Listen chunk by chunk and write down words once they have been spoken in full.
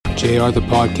JR the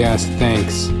Podcast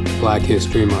thanks Black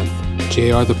History Month.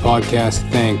 JR the Podcast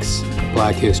thanks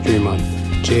Black History Month.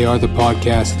 JR the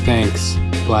Podcast thanks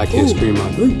Black History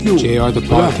Month. JR the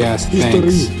Podcast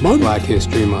thanks Black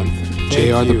History Month.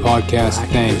 JR the Podcast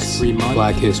thanks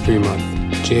Black History Month.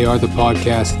 JR the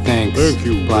Podcast thanks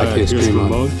Black History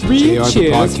Month. JR the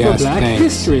Podcast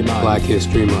thanks Black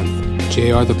History Month.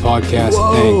 JR the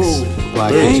Podcast thanks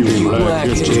Black History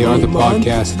Month. JR the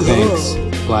Podcast thanks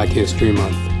Black History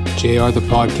Month. JR the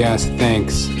Podcast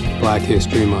thanks Black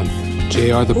History Month.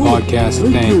 JR the Podcast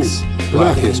thanks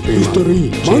Black History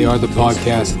Month. JR the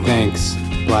Podcast thanks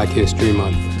Black History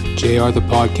Month. JR the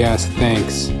Podcast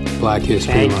thanks Black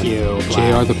History Month.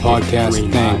 JR the Podcast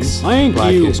thanks Black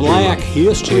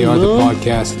History Month. JR the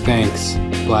Podcast thanks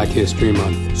Black History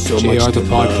Month. JR the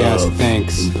Podcast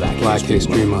thanks Black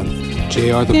History Month.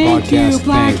 JR the Podcast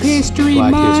thanks Black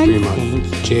History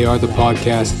Month. JR the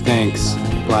Podcast thanks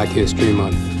Black History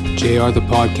Month. JR the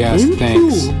Podcast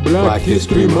thanks Black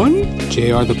History Month.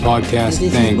 JR the Podcast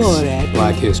thanks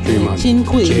Black History Month.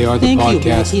 JR the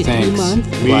Podcast thanks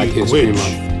Black History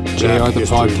Month. JR the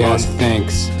Podcast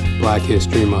thanks Black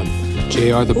History Month.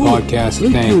 JR the Podcast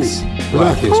thanks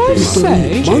Black History Month.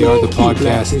 JR the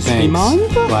Podcast thanks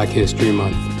Black History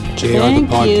Month. JR the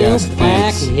Podcast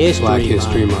thanks Black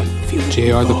History Month.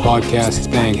 JR the Podcast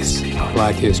thanks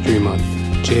Black History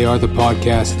Month. JR the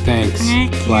Podcast thanks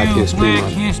Black History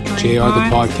Month. JR the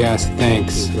Podcast thanks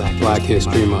Black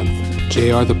History Month. JR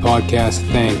the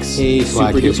Podcast thanks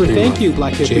Black History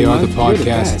Month. JR the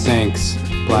Podcast thanks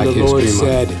Black History Month.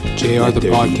 JR the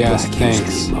Podcast thanks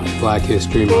Black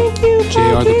History Month.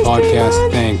 JR the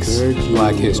Podcast thanks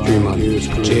Black History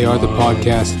Month. JR the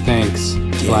Podcast thanks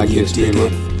Black History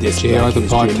Month. JR the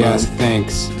Podcast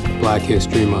thanks Black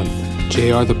History Month.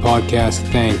 JR the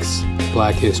Podcast thanks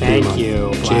Black History Month.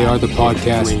 JR the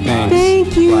Podcast thanks Black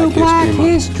History Month.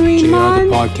 JR the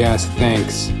Podcast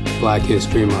thanks Black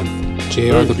History Month.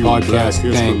 JR the Podcast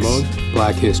thanks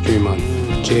Black History Month.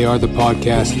 JR the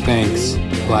Podcast thanks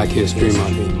Black History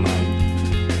Month.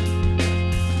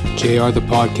 JR the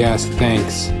Podcast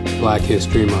thanks Black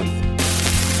History Month.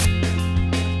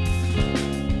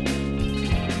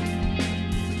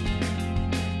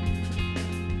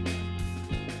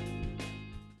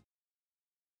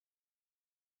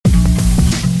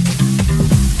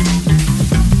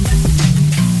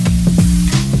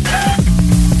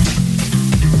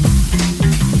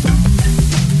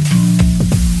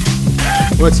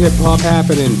 What's hip-hop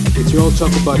happening? It's your old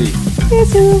chuckle buddy,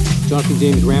 Jonathan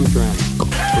James Ramtran,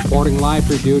 reporting live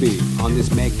for duty on this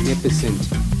magnificent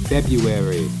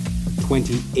February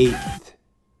 28th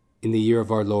in the year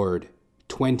of our Lord,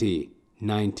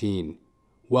 2019.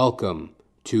 Welcome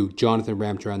to Jonathan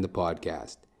Ramtran, the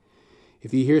podcast.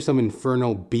 If you hear some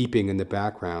infernal beeping in the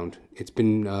background, it's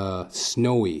been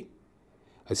snowy.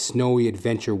 A snowy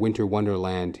adventure winter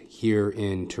wonderland here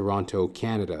in Toronto,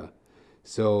 Canada.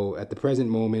 So at the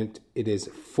present moment, it is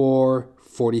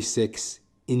 4:46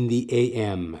 in the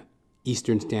a.m.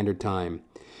 Eastern Standard Time.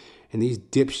 And these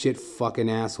dipshit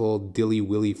fucking asshole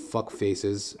dilly-willy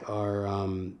fuckfaces are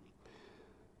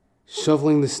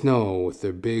shoveling the snow with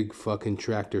their big fucking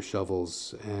tractor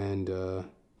shovels. And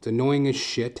it's annoying as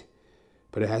shit,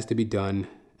 but it has to be done.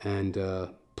 And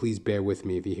please bear with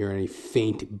me if you hear any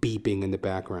faint beeping in the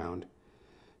background.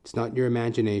 It's not your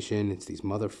imagination, it's these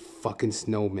motherfucking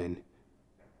snowmen.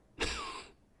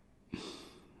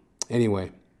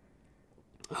 Anyway,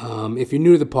 if you're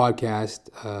new to the podcast,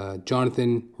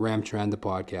 Jonathan Ramtran, the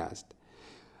podcast.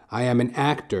 I am an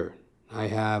actor. I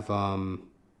have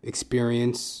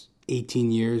experience,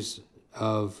 18 years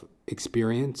of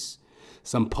experience.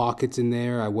 Some pockets in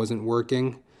there, I wasn't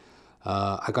working.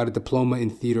 I got a diploma in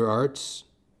theater arts.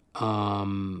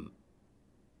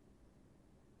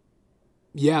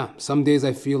 Yeah, some days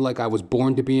I feel like I was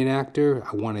born to be an actor.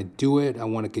 I want to do it. I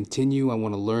want to continue. I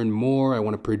want to learn more. I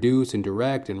want to produce and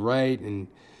direct and write and,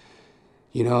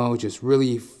 you know, just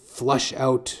really flush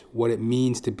out what it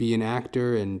means to be an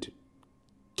actor and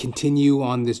continue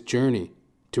on this journey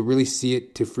to really see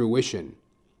it to fruition,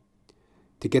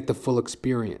 to get the full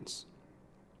experience.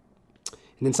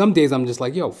 And then some days I'm just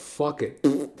like, yo, fuck it.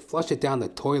 Flush it down the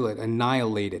toilet.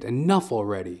 Annihilate it. Enough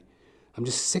already. I'm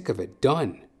just sick of it.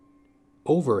 Done.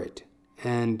 Over it.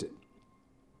 And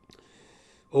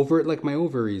over it like my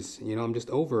ovaries. You know, I'm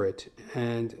just over it.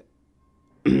 And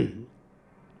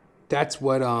that's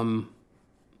what I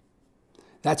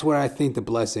think the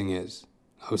blessing is.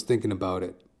 I was thinking about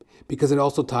it. Because it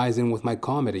also ties in with my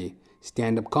comedy.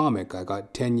 Stand-up comic. I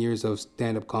got 10 years of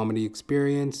stand-up comedy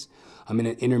experience. I'm in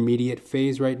an intermediate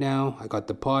phase right now. I got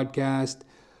the podcast.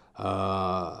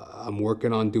 I'm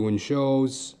working on doing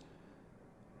shows.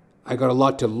 I got a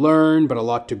lot to learn, but a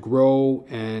lot to grow.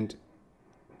 And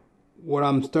what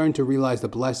I'm starting to realize the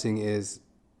blessing is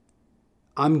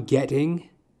I'm getting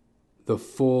the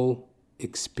full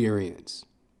experience.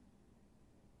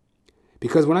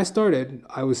 Because when I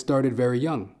was started very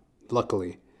young,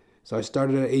 luckily. So I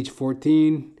started at age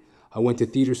 14. I went to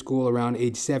theater school around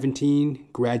age 17,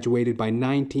 graduated by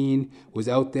 19, was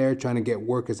out there trying to get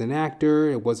work as an actor.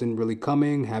 It wasn't really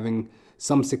coming, having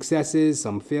some successes,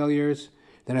 some failures.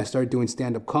 Then I started doing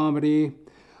stand-up comedy.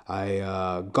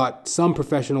 I got some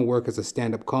professional work as a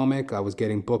stand-up comic. I was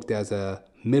getting booked as a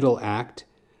middle act,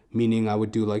 meaning I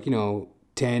would do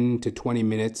 10 to 20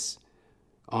 minutes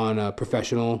on a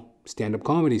professional stand-up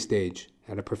comedy stage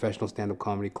at a professional stand-up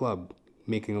comedy club,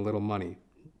 making a little money.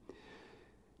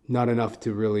 Not enough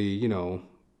to really,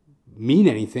 mean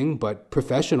anything, but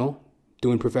professional,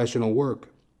 doing professional work.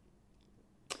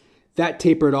 That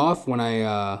tapered off when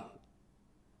I,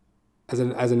 as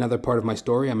another part of my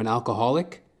story, I'm an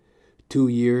alcoholic, 2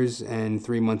 years and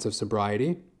 3 months of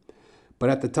sobriety. But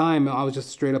at the time, I was just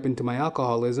straight up into my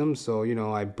alcoholism. So,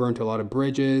 I burnt a lot of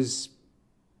bridges,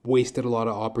 wasted a lot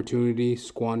of opportunity,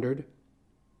 squandered.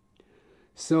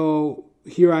 So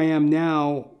here I am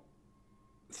now,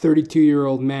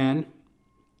 32-year-old man,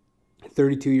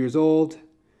 32 years old,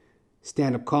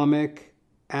 stand-up comic,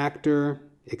 actor,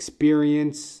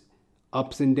 experience,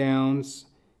 ups and downs.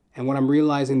 And what I'm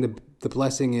realizing the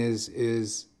blessing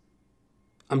is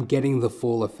I'm getting the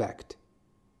full effect.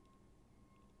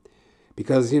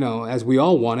 Because, as we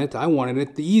all want it, I wanted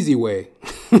it the easy way.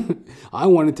 I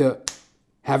wanted to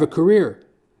have a career,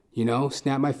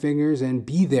 snap my fingers and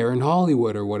be there in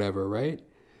Hollywood or whatever, right?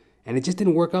 And it just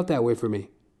didn't work out that way for me.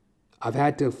 I've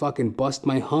had to fucking bust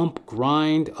my hump,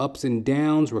 grind, ups and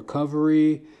downs,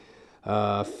 recovery,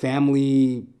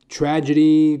 family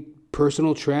tragedy,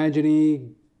 personal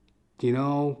tragedy,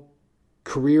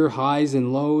 career highs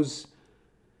and lows,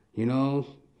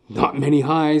 not many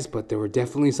highs, but there were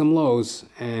definitely some lows.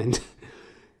 And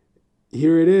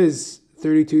here it is,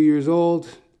 32 years old,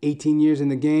 18 years in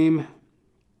the game.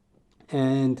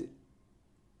 And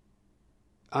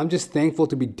I'm just thankful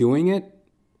to be doing it.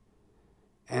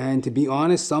 And to be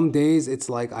honest, some days it's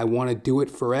like I want to do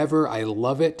it forever. I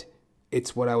love it.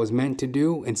 It's what I was meant to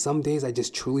do. And some days I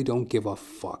just truly don't give a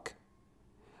fuck.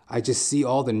 I just see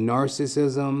all the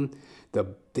narcissism,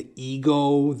 the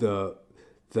ego, the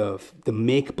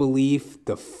make-believe,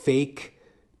 the fakeness,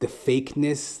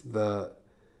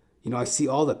 I see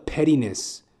all the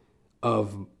pettiness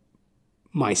of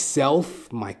myself,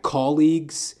 my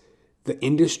colleagues, the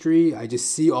industry. I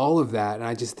just see all of that, and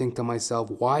I just think to myself,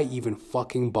 why even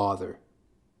fucking bother?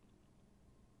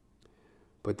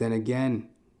 But then again,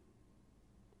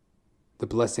 the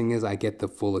blessing is I get the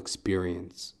full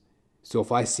experience. So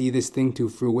if I see this thing to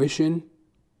fruition,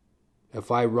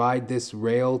 if I ride this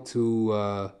rail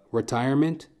to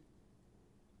retirement,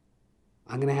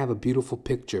 I'm going to have a beautiful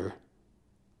picture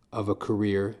of a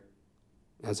career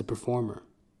as a performer.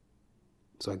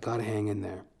 So I got to hang in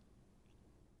there.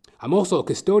 I'm also a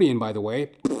custodian, by the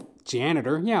way.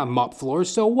 Janitor. Yeah, mop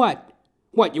floors. So what?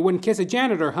 What, you wouldn't kiss a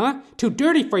janitor, huh? Too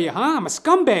dirty for you, huh? I'm a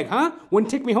scumbag, huh? Wouldn't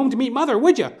take me home to meet mother,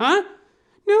 would you, huh?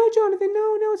 No, Jonathan,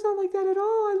 no, it's not like that at all.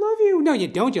 I love you. No, you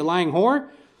don't, you lying whore.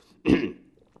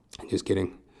 Just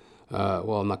kidding.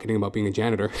 I'm not kidding about being a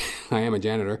janitor. I am a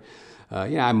janitor.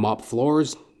 I mop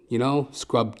floors,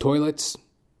 scrub toilets,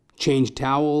 change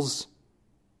towels,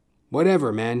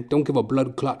 whatever, man. Don't give a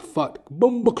blood clot fuck.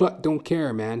 Bumba clot, don't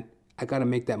care, man. I gotta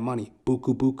make that money.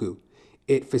 Buku buku.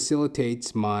 It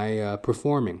facilitates my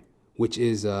performing, which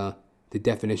is the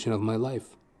definition of my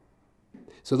life.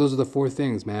 So those are the 4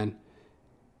 things, man.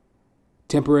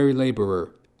 Temporary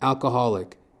laborer,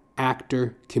 alcoholic,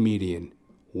 actor, comedian.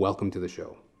 Welcome to the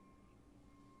show.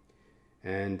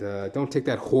 And don't take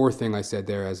that whore thing I said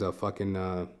there as a fucking...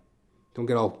 Don't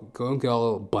get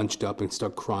all bunched up and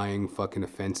start crying fucking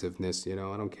offensiveness, I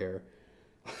don't care.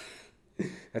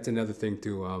 That's another thing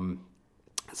too.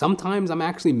 Sometimes I'm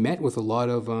actually met with a lot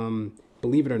of,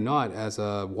 believe it or not, as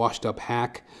a washed up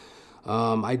hack.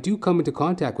 I do come into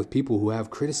contact with people who have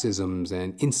criticisms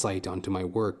and insight onto my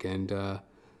work, and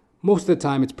most of the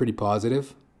time it's pretty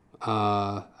positive.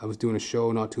 I was doing a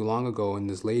show not too long ago, and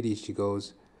this lady, she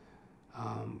goes,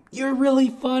 "You're really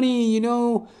funny,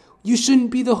 you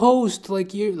shouldn't be the host,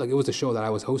 it was a show that I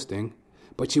was hosting,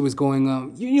 but she was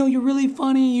going, you're really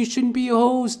funny, you shouldn't be a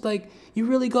host, you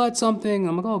really got something."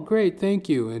 I'm like, "Oh, great, thank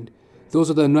you." And Those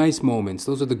are the nice moments.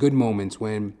 Those are the good moments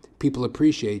when people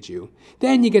appreciate you.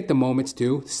 Then you get the moments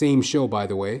too. Same show, by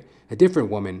the way. A different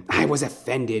woman. I was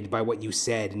offended by what you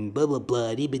said and blah, blah,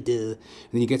 blah, dee, and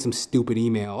then you get some stupid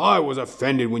email. I was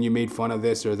offended when you made fun of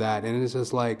this or that. And it's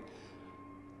just like,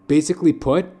 basically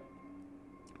put,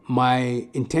 my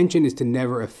intention is to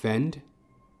never offend.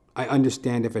 I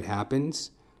understand if it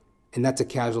happens. And that's a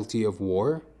casualty of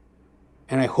war.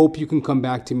 And I hope you can come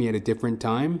back to me at a different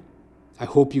time. I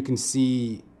hope you can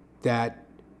see that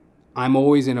I'm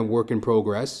always in a work in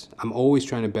progress. I'm always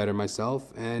trying to better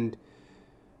myself. And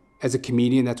as a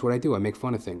comedian, that's what I do. I make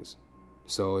fun of things.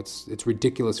 So it's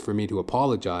ridiculous for me to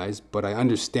apologize, but I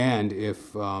understand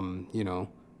if,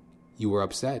 you were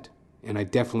upset. And I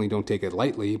definitely don't take it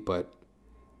lightly, but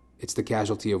it's the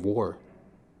casualty of war.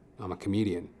 I'm a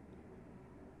comedian.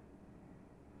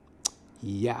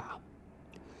 Yeah.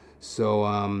 So,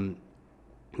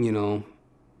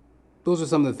 those are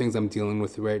some of the things I'm dealing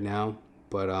with right now.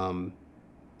 But,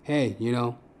 hey,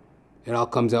 it all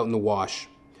comes out in the wash.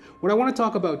 What I want to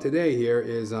talk about today here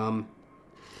is,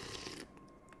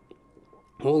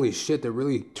 holy shit, they're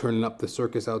really turning up the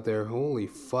circus out there. Holy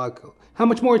fuck. How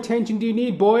much more attention do you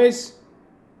need, boys?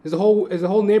 Is the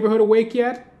whole neighborhood awake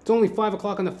yet? It's only 5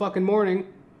 o'clock in the fucking morning.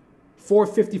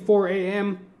 4:54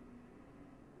 a.m.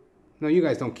 No, you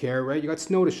guys don't care, right? You got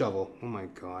snow to shovel. Oh my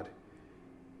God.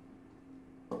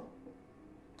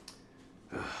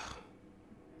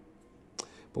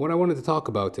 But what I wanted to talk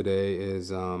about today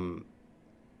is,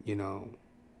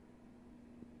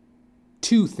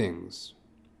 two things.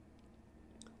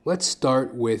 Let's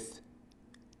start with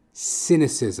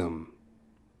cynicism.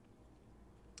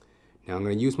 Now, I'm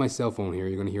going to use my cell phone here.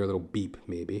 You're going to hear a little beep,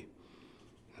 maybe.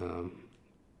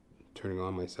 Turning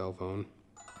on my cell phone.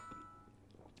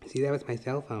 See, that was my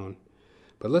cell phone.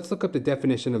 But let's look up the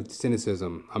definition of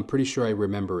cynicism. I'm pretty sure I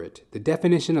remember it. The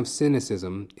definition of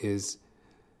cynicism is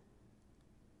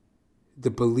the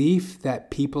belief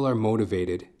that people are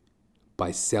motivated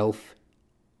by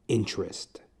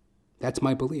self-interest. That's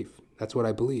my belief. That's what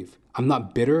I believe. I'm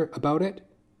not bitter about it.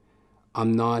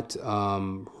 I'm not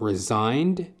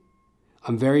resigned.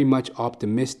 I'm very much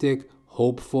optimistic,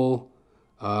 hopeful,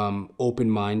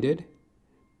 open-minded.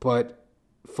 But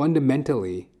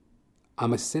fundamentally,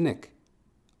 I'm a cynic.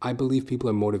 I believe people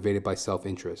are motivated by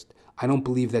self-interest. I don't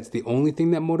believe that's the only thing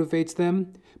that motivates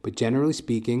them, but generally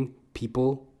speaking,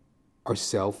 people are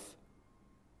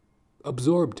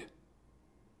self-absorbed.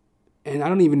 And I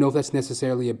don't even know if that's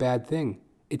necessarily a bad thing.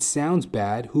 It sounds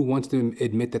bad. Who wants to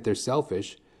admit that they're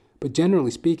selfish? But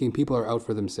generally speaking, people are out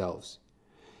for themselves.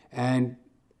 And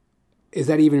is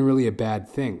that even really a bad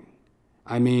thing?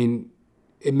 I mean,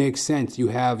 it makes sense. You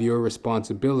have your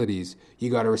responsibilities. You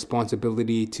got a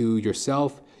responsibility to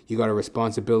yourself. You got a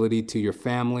responsibility to your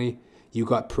family. You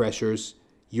got pressures.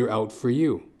 You're out for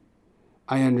you.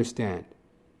 I understand.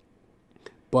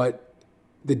 But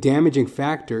the damaging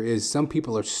factor is some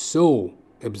people are so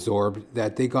absorbed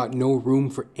that they got no room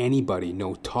for anybody.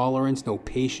 No tolerance, no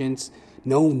patience,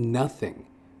 no nothing.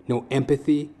 No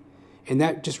empathy. And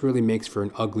that just really makes for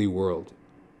an ugly world.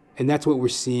 And that's what we're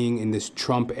seeing in this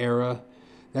Trump era.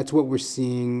 That's what we're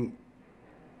seeing,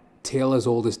 tale as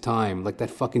old as time, like that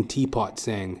fucking teapot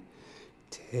sang.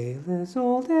 Tale as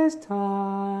old as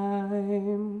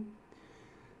time,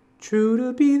 true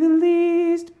to be the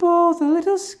least, both a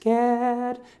little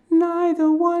scared,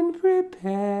 neither one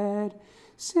prepared,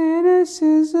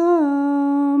 cynicism.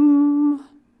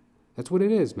 That's what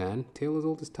it is, man. Tale as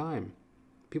old as time.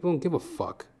 People don't give a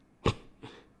fuck.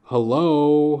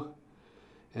 Hello?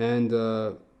 And,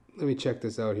 let me check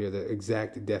this out here, the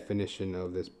exact definition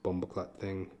of this bumbleclot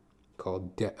thing called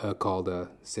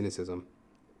cynicism.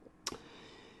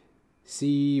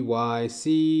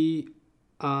 C-Y-C-I...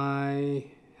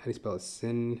 How do you spell it?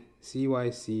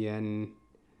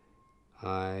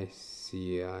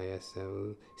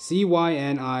 C-Y-C-N-I-C-I-S-M.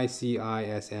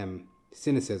 C-Y-N-I-C-I-S-M.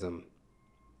 Cynicism.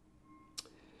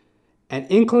 An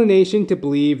inclination to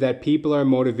believe that people are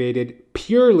motivated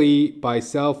purely by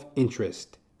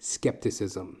self-interest.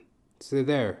 Skepticism. So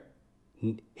there.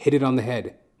 Hit it on the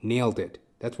head. Nailed it.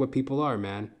 That's what people are,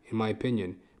 man, in my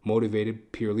opinion.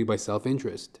 Motivated purely by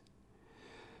self-interest.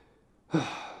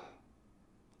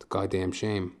 It's a goddamn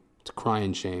shame. It's a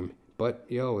crying shame. But,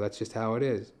 that's just how it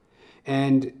is.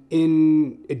 And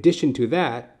in addition to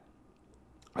that,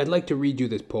 I'd like to read you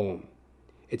this poem.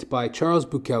 It's by Charles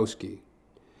Bukowski.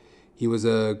 He was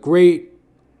a great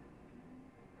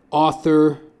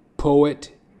author,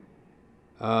 poet,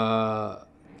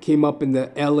 came up in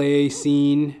the LA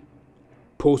scene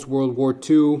post-World War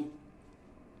II.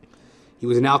 He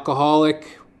was an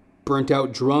alcoholic, burnt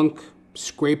out drunk,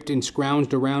 scraped and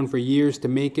scrounged around for years to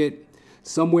make it.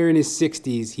 somewhere in his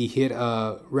 60s, he hit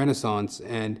a renaissance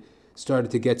and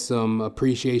started to get some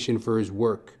appreciation for his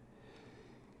work.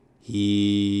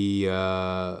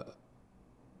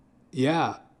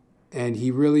 And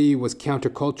he really was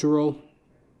countercultural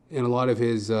in a lot of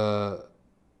his,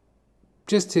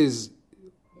 just his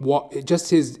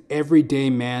everyday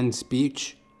man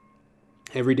speech,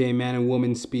 everyday man and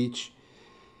woman speech.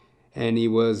 And he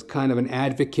was kind of an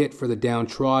advocate for the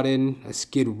downtrodden, a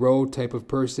Skid Row type of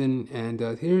person. And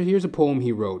here's a poem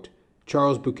he wrote,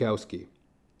 Charles Bukowski.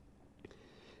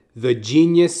 The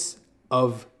Genius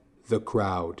of the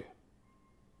Crowd.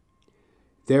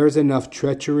 There is enough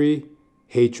treachery,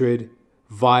 hatred,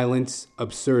 violence,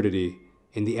 absurdity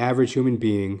in the average human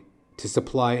being to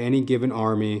supply any given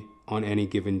army on any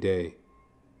given day.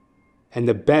 And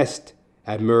the best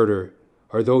at murder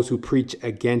are those who preach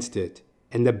against it.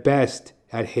 And the best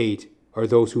at hate are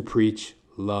those who preach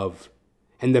love.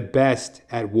 And the best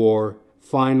at war,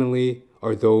 finally,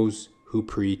 are those who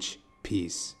preach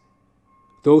peace.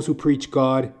 Those who preach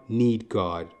God need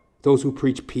God. Those who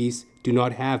preach peace do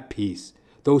not have peace.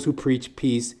 Those who preach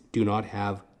peace do not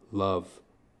have love.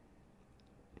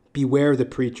 Beware the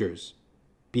preachers.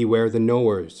 Beware the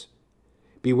knowers.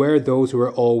 Beware those who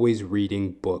are always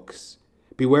reading books.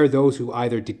 Beware those who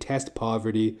either detest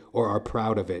poverty or are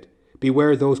proud of it.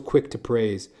 Beware those quick to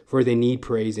praise, for they need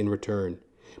praise in return.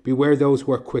 Beware those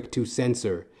who are quick to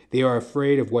censor. They are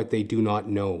afraid of what they do not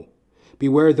know.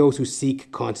 Beware those who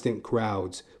seek constant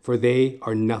crowds, for they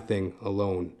are nothing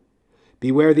alone.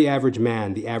 Beware the average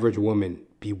man, the average woman.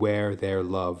 Beware their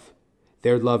love.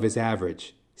 Their love is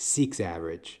average, seeks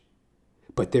average.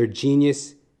 But their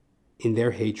genius in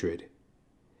their hatred.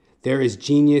 There is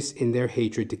genius in their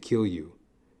hatred to kill you,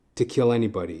 to kill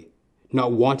anybody.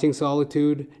 Not wanting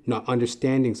solitude, not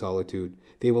understanding solitude,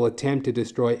 they will attempt to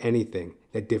destroy anything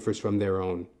that differs from their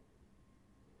own.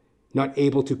 Not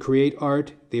able to create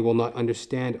art, they will not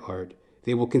understand art.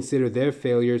 They will consider their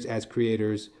failures as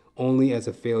creators only as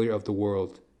a failure of the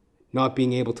world. Not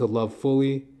being able to love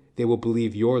fully, they will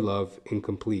believe your love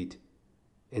incomplete.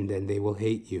 And then they will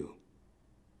hate you.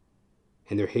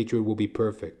 And their hatred will be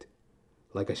perfect,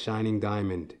 like a shining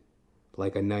diamond,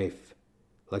 like a knife,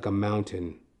 like a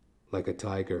mountain, like a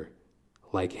tiger,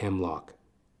 like hemlock.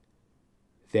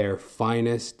 Their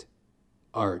finest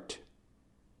art.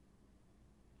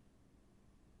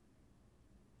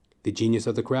 The Genius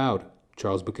of the Crowd,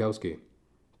 Charles Bukowski.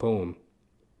 Poem.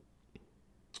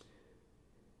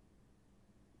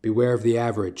 Beware of the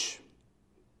average.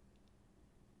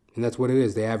 And that's what it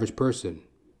is, the average person.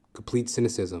 Complete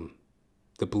cynicism.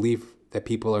 The belief that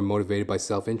people are motivated by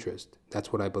self-interest.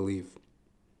 That's what I believe.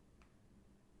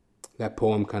 That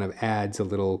poem kind of adds a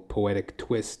little poetic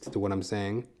twist to what I'm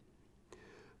saying.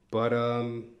 But,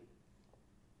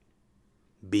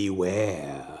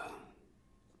 beware.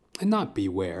 And not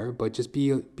beware, but just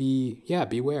beware.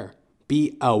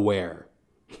 Be aware.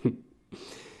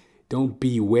 Don't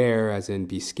beware as in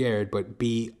be scared, but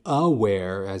be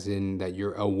aware as in that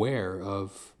you're aware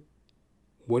of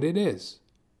what it is.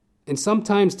 And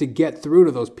sometimes to get through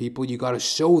to those people, you got to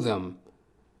show them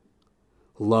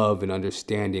love and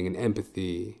understanding and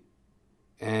empathy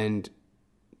and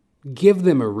give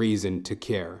them a reason to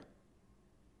care.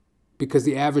 Because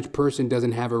the average person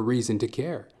doesn't have a reason to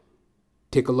care.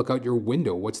 Take a look out your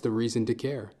window. What's the reason to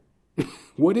care?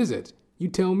 What is it? You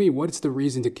tell me, what's the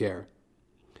reason to care?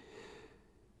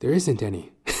 There isn't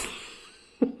any.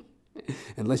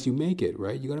 Unless you make it,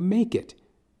 right? You got to make it.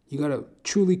 You got to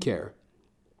truly care.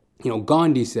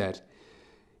 Gandhi said,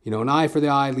 an eye for the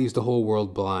eye leaves the whole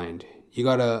world blind. You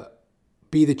got to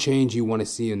be the change you want to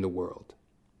see in the world.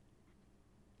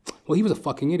 Well, he was a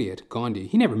fucking idiot, Gandhi.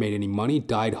 He never made any money,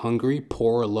 died hungry,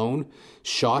 poor, alone,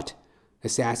 shot,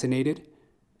 assassinated.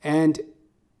 And,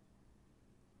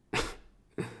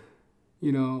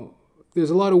 there's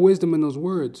a lot of wisdom in those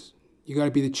words. You got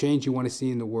to be the change you want to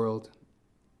see in the world.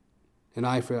 An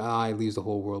eye for an eye leaves the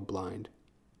whole world blind.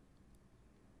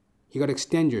 You got to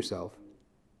extend yourself.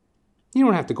 You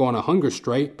don't have to go on a hunger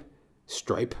stripe.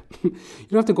 You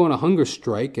don't have to go on a hunger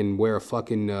strike and wear a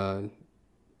fucking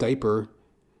diaper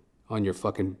on your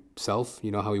fucking self.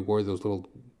 You know how he wore those little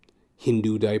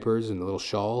Hindu diapers and the little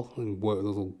shawl and wore those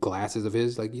little glasses of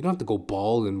his? Like, you don't have to go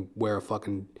bald and wear a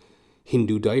fucking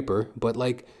Hindu diaper, but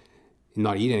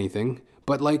not eat anything.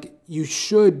 But you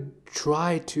should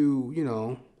try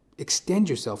to, extend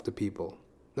yourself to people.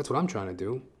 That's what I'm trying to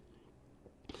do.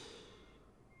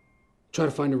 Try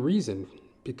to find a reason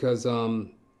because,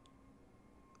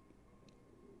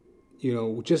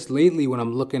 just lately when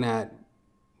I'm looking at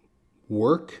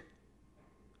work,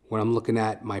 when I'm looking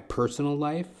at my personal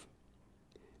life,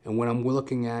 and when I'm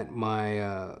looking at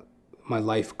my my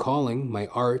life calling, my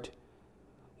art,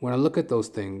 when I look at those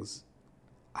things,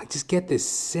 I just get this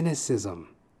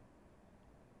cynicism,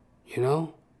 you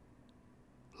know?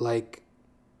 Like,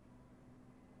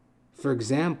 for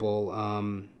example,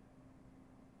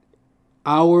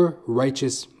 Our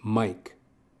Righteous Mike.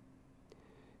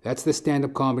 That's the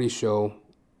stand-up comedy show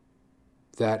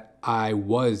that I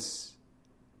was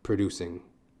producing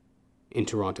in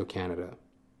Toronto, Canada,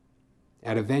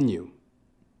 at a venue.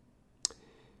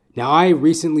 Now, I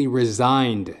recently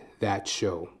resigned that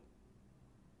show.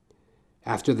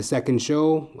 After the second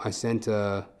show, I sent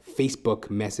a Facebook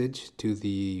message to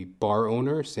the bar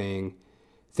owner saying,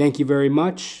 "Thank you very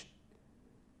much,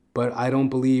 but I don't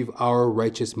believe Our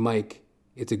Righteous Mike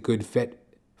is a good fit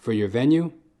for your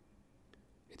venue.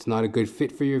 It's not a good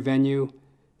fit for your venue.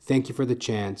 Thank you for the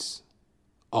chance.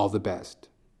 All the best."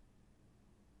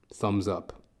 Thumbs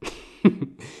up. You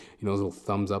know those little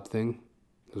thumbs up thing?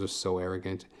 Those are so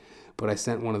arrogant. But I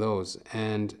sent one of those.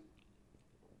 And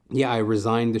yeah, I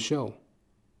resigned the show.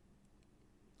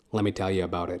 Let me tell you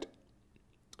about it.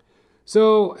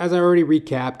 So, as I already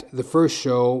recapped, the first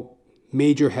show,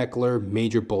 major heckler,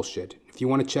 major bullshit. If you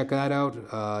want to check that out,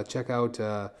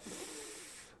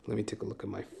 let me take a look at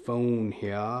my phone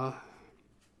here. I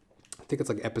think it's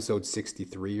like episode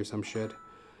 63 or some shit.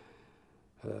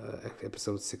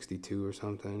 Episode 62 or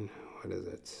something. What is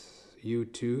it?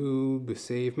 YouTube,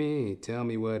 save me. Tell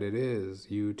me what it is.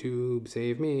 YouTube,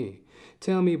 save me.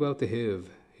 Tell me about the HIV.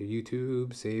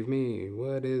 YouTube, save me.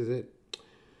 What is it?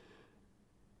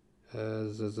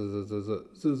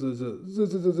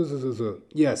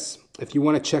 Yes, if you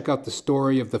want to check out the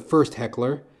story of the first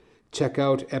heckler, check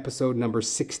out episode number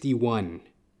 61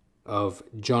 of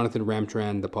Jonathan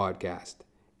Ramtran, the podcast.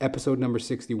 Episode number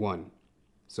 61.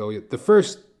 So the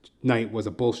first night was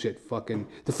a bullshit fucking...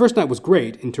 The first night was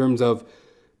great in terms of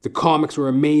the comics were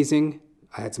amazing.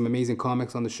 I had some amazing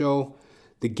comics on the show.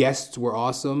 The guests were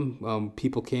awesome.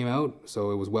 People came out,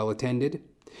 so it was well attended.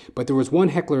 But there was one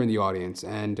heckler in the audience,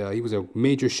 and he was a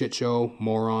major shit show,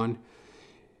 moron.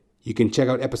 You can check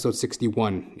out episode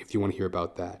 61 if you want to hear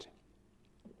about that.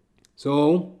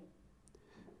 So,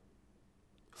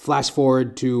 flash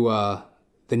forward to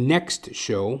the next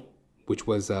show, which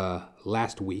was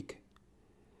last week.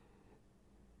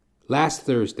 Last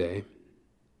Thursday.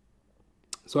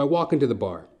 So I walk into the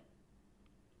bar.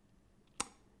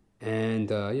 And,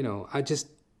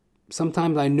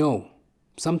 sometimes I know.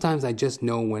 Sometimes I just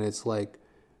know when it's like,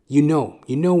 you know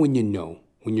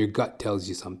when your gut tells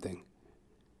you something.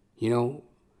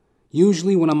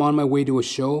 Usually when I'm on my way to a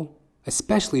show,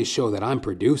 especially a show that I'm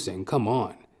producing, come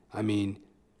on. I mean,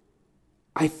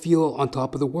 I feel on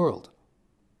top of the world.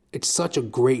 It's such a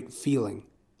great feeling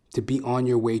to be on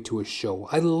your way to a show.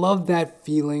 I love that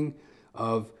feeling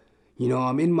of,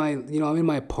 I'm in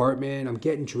my apartment, I'm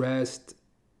getting dressed,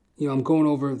 I'm going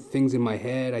over things in my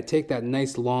head. I take that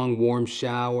nice long warm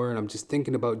shower and I'm just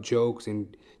thinking about jokes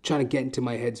and trying to get into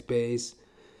my headspace.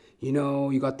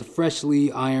 You got the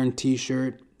freshly ironed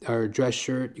t-shirt or dress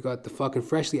shirt. You got the fucking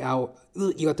freshly ironed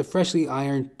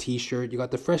t-shirt. You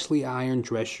got the freshly ironed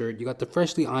dress shirt. You got the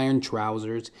freshly ironed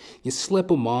trousers. You slip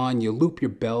them on. You loop your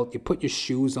belt. You put your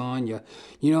shoes on. You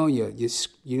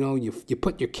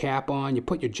put your cap on. You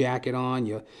put your jacket on.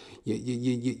 You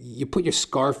put your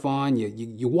scarf on.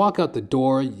 You walk out the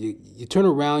door. You turn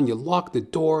around. You lock the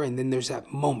door, and then there's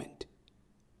that moment.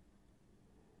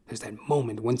 There's that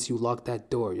moment once you lock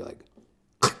that door. You're like,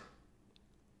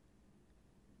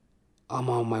 I'm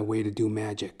on my way to do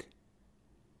magic.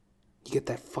 You get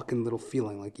that fucking little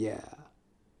feeling like, yeah,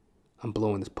 I'm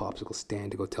blowing this popsicle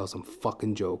stand to go tell some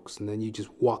fucking jokes. And then you just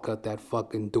walk out that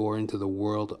fucking door into the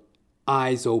world,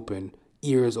 eyes open,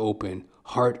 ears open,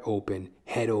 heart open,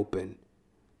 head open.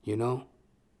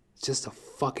 It's just a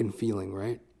fucking feeling,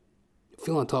 right? You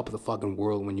feel on top of the fucking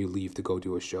world when you leave to go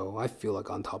do a show. I feel like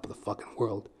on top of the fucking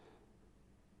world.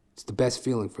 It's the best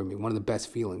feeling for me, one of the best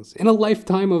feelings. In a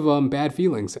lifetime of bad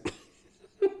feelings.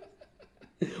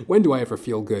 When do I ever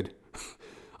feel good?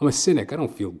 I'm a cynic. I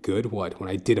don't feel good. What? When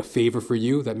I did a favor for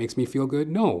you, that makes me feel good?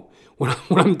 No. When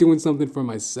I'm doing something for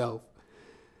myself.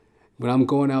 When I'm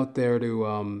going out there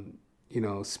to,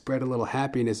 spread a little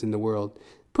happiness in the world.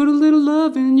 Put a little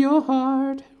love in your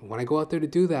heart. When I go out there to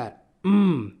do that,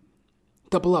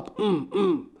 double up,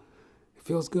 it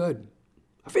feels good.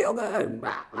 I feel good.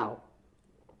 Wow.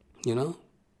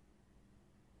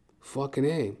 Fucking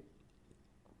A.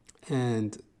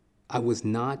 And I was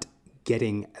not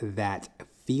getting that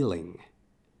feeling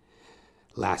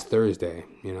last Thursday,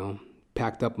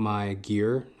 packed up my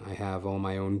gear. I have all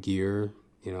my own gear,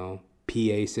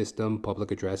 PA system,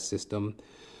 public address system,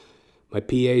 my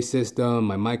PA system,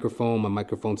 my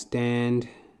microphone stand,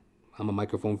 I'm a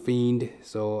microphone fiend.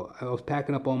 So I was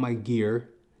packing up all my gear.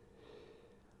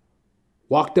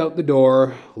 Walked out the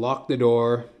door, locked the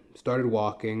door, started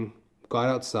walking, got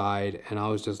outside, and I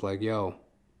was just like, yo,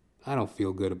 I don't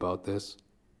feel good about this.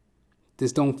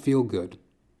 This don't feel good.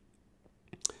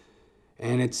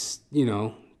 And it's,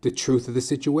 the truth of the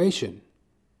situation.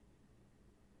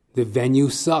 The venue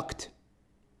sucked.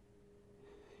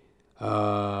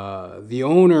 The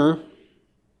owner,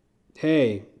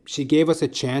 hey, she gave us a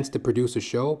chance to produce a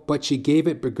show, but she gave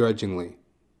it begrudgingly.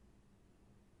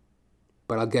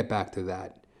 But I'll get back to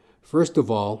that. First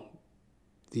of all,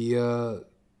 the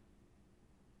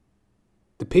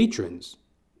patrons,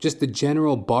 just the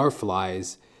general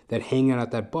barflies that hang out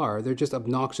at that bar, they're just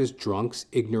obnoxious drunks,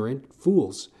 ignorant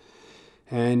fools.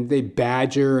 And they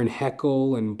badger and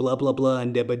heckle and blah, blah, blah,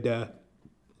 and da, ba, da,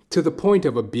 to the point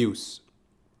of abuse.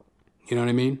 You know what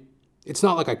I mean? It's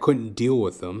not like I couldn't deal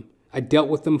with them. I dealt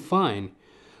with them fine.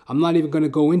 I'm not even going to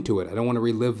go into it. I don't want to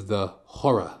relive the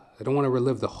horror.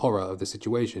 Of the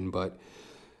situation, but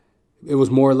it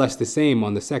was more or less the same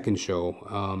on the second show.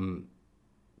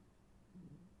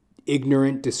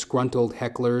 Ignorant, disgruntled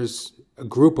hecklers, a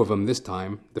group of them this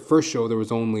time. The first show, there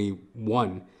was only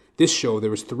one. This show, there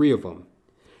was 3 of them.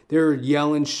 They're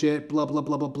yelling shit, blah, blah,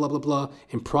 blah, blah, blah, blah, blah.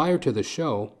 And prior to the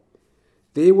show,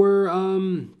 they were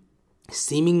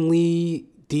seemingly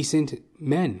decent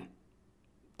men,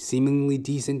 seemingly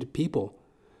decent people.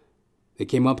 They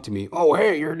came up to me. Oh,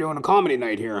 hey, you're doing a comedy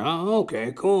night here, huh?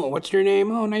 Okay, cool. What's your name?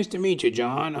 Oh, nice to meet you,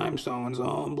 John. I'm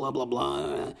so-and-so, blah, blah,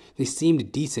 blah. They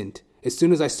seemed decent. As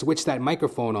soon as I switched that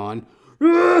microphone on,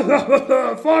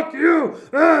 fuck you!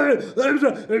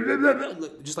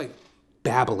 Just like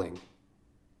babbling.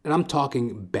 And I'm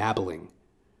talking babbling.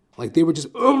 Like they were just...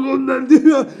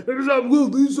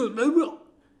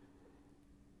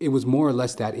 It was more or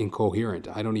less that incoherent.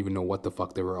 I don't even know what the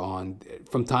fuck they were on.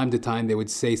 From time to time, they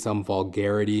would say some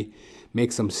vulgarity,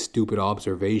 make some stupid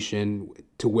observation,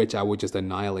 to which I would just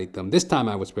annihilate them. This time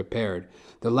I was prepared.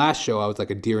 The last show, I was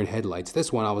like a deer in headlights.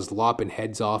 This one, I was lopping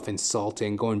heads off,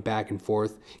 insulting, going back and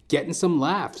forth, getting some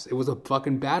laughs. It was a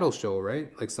fucking battle show, right?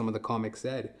 Like some of the comics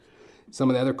said. Some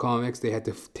of the other comics, they had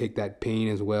to take that pain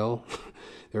as well.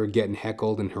 They were getting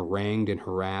heckled and harangued and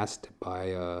harassed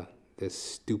by this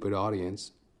stupid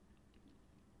audience.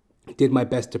 Did my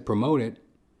best to promote it.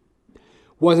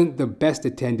 Wasn't the best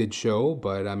attended show,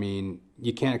 but I mean,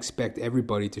 you can't expect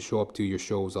everybody to show up to your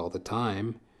shows all the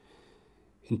time.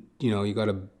 And, you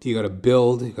gotta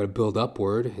build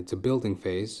upward. It's a building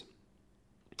phase.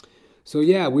 So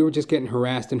yeah, we were just getting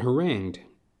harassed and harangued,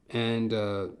 and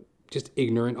just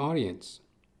ignorant audience.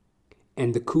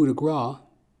 And the coup de grace,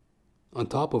 on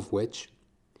top of which,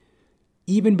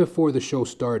 even before the show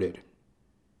started,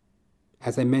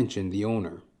 as I mentioned, the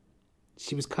owner,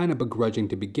 she was kind of begrudging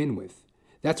to begin with.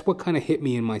 That's what kind of hit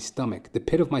me in my stomach, the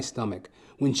pit of my stomach,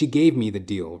 when she gave me the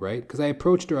deal, right? Because I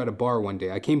approached her at a bar one day.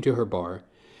 I came to her bar,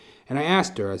 and I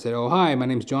asked her, I said, oh, hi, my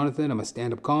name's Jonathan. I'm a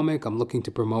stand-up comic. I'm looking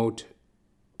to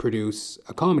produce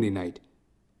a comedy night.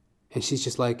 And she's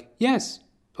just like, yes,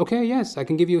 okay, yes, I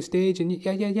can give you a stage, and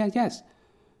yes.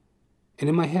 And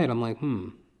in my head, I'm like,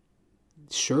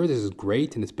 sure, this is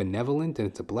great, and it's benevolent, and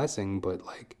it's a blessing, but,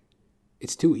 like,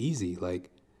 it's too easy,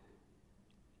 like,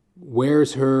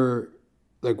 where's her,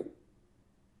 like,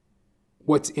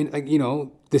 what's in, like,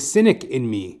 the cynic in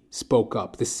me spoke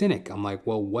up. The cynic. I'm like,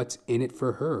 well, what's in it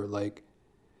for her? Like,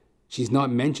 she's not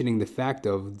mentioning the fact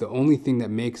of the only thing that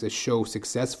makes a show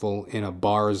successful in a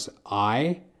bar's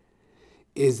eye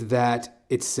is that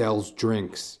it sells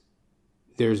drinks.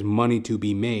 There's money to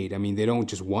be made. I mean, they don't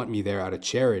just want me there out of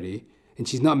charity. And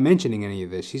she's not mentioning any of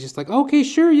this. She's just like, okay,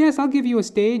 sure, yes, I'll give you a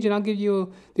stage and I'll give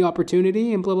you the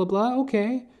opportunity and blah, blah, blah.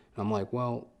 Okay. And I'm like,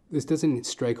 well, this doesn't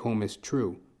strike home as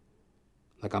true.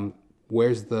 Like,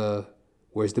 where's the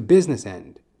business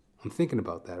end? I'm thinking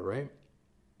about that, right?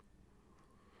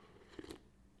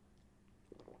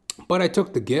 But I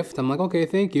took the gift. I'm like, okay,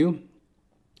 thank you.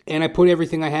 And I put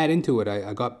everything I had into it.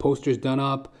 I got posters done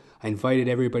up. I invited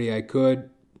everybody I could.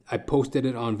 I posted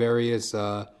it on various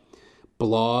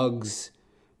blogs,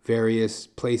 various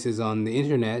places on the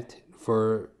internet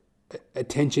for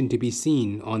attention to be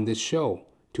seen on this show,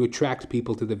 to attract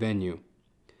people to the venue.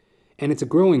 And it's a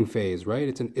growing phase, right?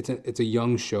 It's a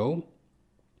young show.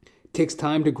 It takes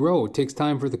time to grow. It takes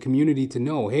time for the community to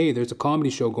know, hey, there's a comedy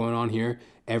show going on here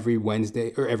every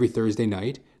Wednesday or every Thursday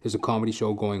night. There's a comedy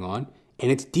show going on,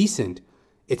 and it's decent.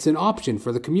 It's an option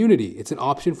for the community. It's an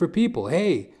option for people.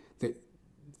 Hey,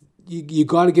 you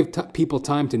got to give people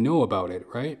time to know about it,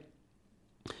 right?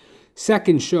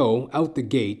 Second show, out the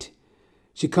gate,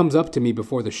 she comes up to me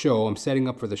before the show. I'm setting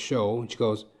up for the show, and she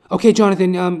goes, "Okay,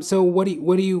 Jonathan. So what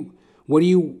do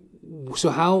So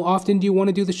how often do you want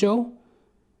to do the show?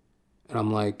 And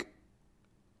I'm like,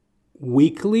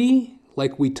 weekly,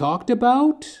 like we talked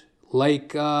about,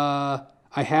 like I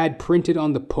had printed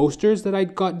on the posters that I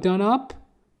got done up,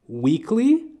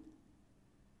 weekly,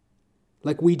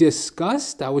 like we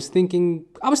discussed. I was thinking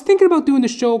about doing the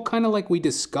show kind of like we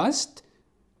discussed,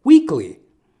 weekly.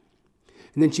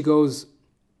 And then she goes,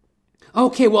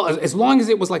 okay, well, as long as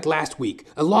it was like last week,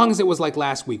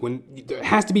 when there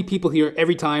has to be people here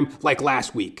every time, like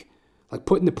last week. Like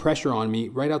putting the pressure on me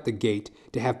right out the gate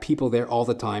to have people there all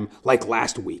the time, like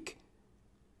last week.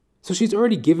 So she's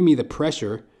already given me the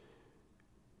pressure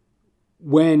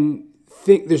when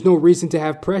there's no reason to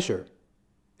have pressure.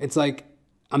 It's like,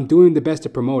 I'm doing the best to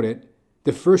promote it.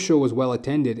 The first show was well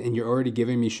attended and you're already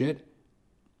giving me shit.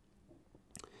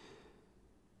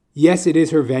 Yes, it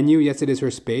is her venue. Yes, it is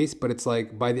her space. But it's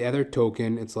like, by the other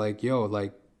token, it's like, yo,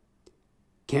 like,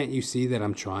 can't you see that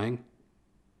I'm trying?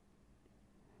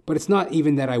 But it's not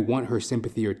even that I want her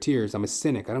sympathy or tears. I'm a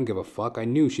cynic. I don't give a fuck. I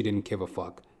knew she didn't give a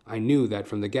fuck. I knew that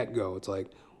from the get-go. It's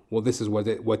like, well, this is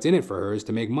what's in it for her is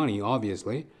to make money,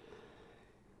 obviously.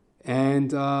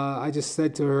 And I just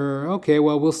said to her, okay,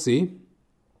 well, we'll see.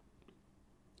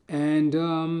 And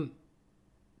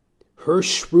her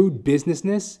shrewd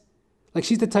businessness, like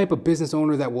she's the type of business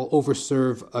owner that will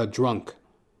overserve a drunk.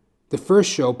 The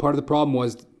first show, part of the problem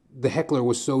was the heckler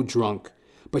was so drunk.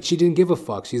 But she didn't give a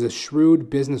fuck. She's a shrewd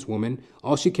businesswoman.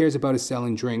 All she cares about is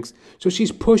selling drinks. So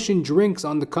she's pushing drinks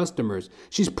on the customers.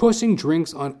 She's pushing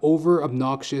drinks on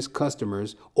over-obnoxious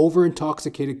customers,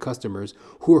 over-intoxicated customers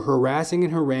who are harassing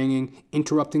and haranguing,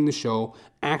 interrupting the show,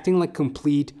 acting like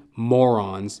complete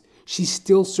morons. She's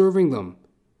still serving them.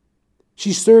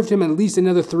 She served him at least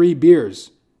another 3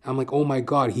 beers. I'm like, oh my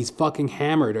God, he's fucking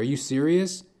hammered. Are you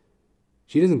serious?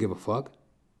 She doesn't give a fuck.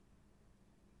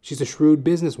 She's a shrewd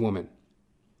businesswoman.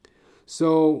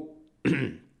 So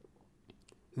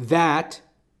that,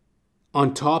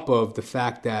 on top of the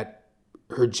fact that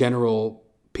her general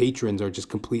patrons are just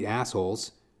complete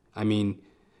assholes. I mean,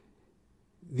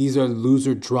 these are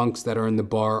loser drunks that are in the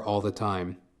bar all the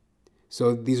time.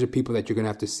 So these are people that you're going to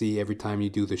have to see every time you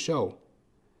do the show.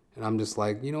 And I'm just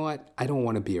like, you know what? I don't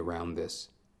want to be around this.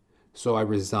 So I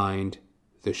resigned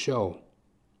the show.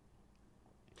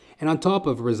 And on top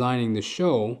of resigning the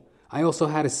show, I also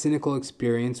had a cynical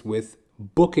experience with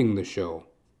booking the show.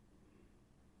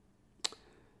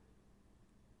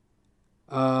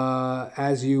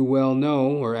 As you well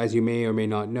know, or as you may or may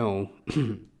not know,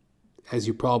 as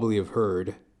you probably have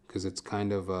heard, because it's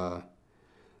kind of,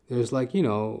 there's like, you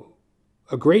know,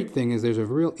 a great thing is there's a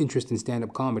real interest in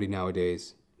stand-up comedy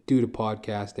nowadays due to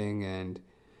podcasting and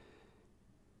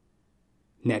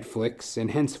Netflix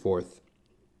and henceforth.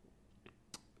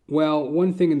 Well,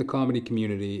 one thing in the comedy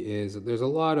community is there's a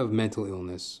lot of mental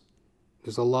illness.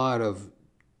 There's a lot of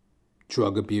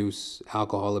drug abuse,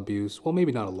 alcohol abuse. Well,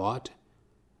 maybe not a lot.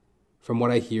 From what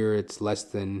I hear, it's less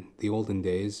than the olden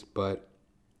days, but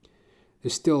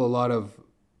there's still a lot of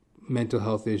mental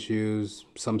health issues,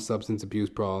 some substance abuse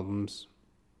problems.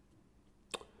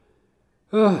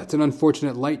 It's an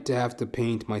unfortunate light to have to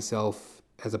paint myself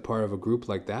as a part of a group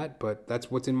like that, but that's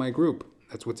what's in my group.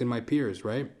 That's what's in my peers,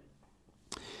 right?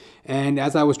 And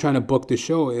as I was trying to book the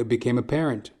show, it became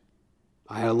apparent.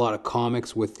 I had a lot of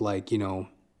comics with like, you know,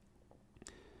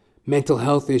 mental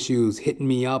health issues hitting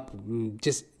me up,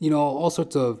 just, you know, all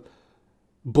sorts of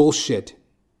bullshit,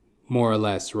 more or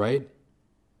less, right?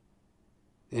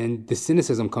 And the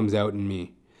cynicism comes out in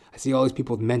me. I see all these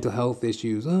people with mental health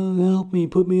issues. Oh, help me,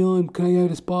 put me on, can I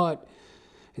get a spot?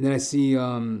 And then I see,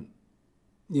 you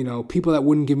know, people that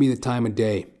wouldn't give me the time of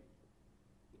day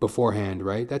beforehand,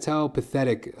 right? That's how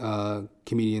pathetic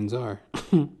comedians are.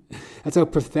 That's how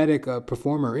pathetic a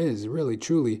performer is, really,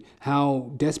 truly.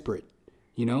 How desperate,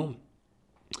 you know?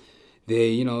 They,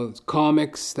 you know,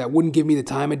 comics that wouldn't give me the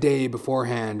time of day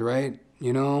beforehand, right?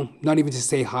 You know, not even to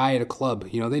say hi at a club.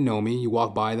 You know, they know me. You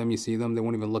walk by them, you see them, they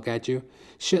won't even look at you.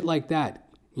 Shit like that,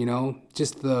 you know?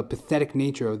 Just the pathetic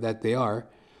nature of that they are.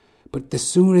 But as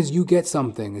soon as you get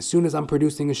something, as soon as I'm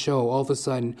producing a show, all of a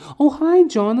sudden, oh, hi,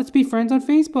 John, let's be friends on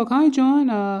Facebook. Hi,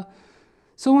 John,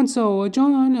 so-and-so,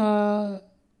 John,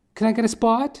 can I get a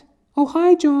spot? Oh,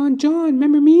 hi, John,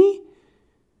 remember me?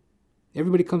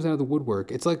 Everybody comes out of the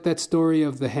woodwork. It's like that story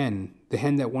of the hen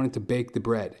that wanted to bake the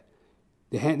bread.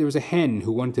 There was a hen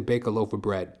who wanted to bake a loaf of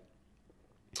bread.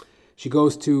 She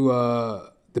goes to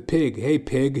the pig. Hey,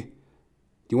 pig, do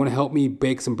you want to help me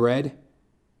bake some bread?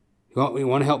 You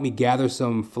want to help me gather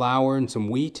some flour and some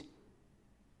wheat?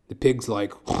 The pig's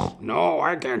like, no,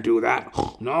 I can't do that.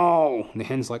 No. And the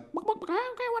hen's like,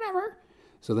 okay, whatever.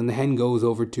 So then the hen goes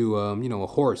over to, a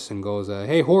horse and goes,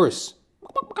 hey, horse,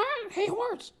 Hey,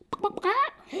 horse.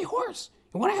 Hey, horse.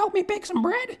 You want to help me bake some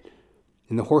bread?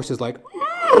 And the horse is like,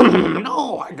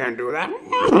 No, I can't do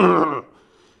that.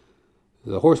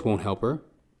 the horse won't help her.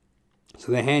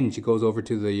 So the hen, she goes over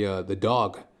to the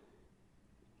dog.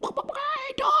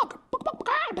 Hey, dog.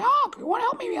 Dog, you want to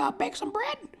help me bake some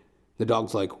bread? The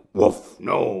dog's like, Woof,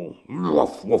 no.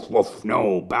 Woof, woof, woof,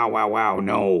 no. Bow, wow, wow,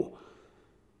 no.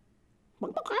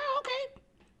 Okay.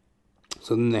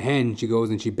 So then the hen, she goes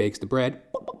and she bakes the bread.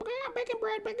 Baking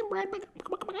bread.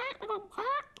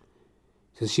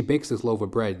 So she bakes this loaf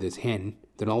of bread, this hen.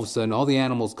 Then all of a sudden, all the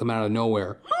animals come out of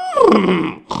nowhere.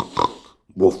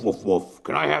 Woof, woof, woof.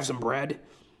 Can I have some bread?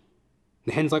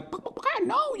 The hen's like,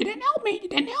 No, you didn't help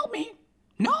me.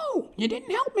 No, you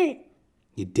didn't help me.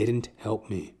 You didn't help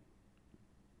me.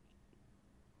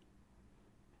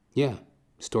 Yeah,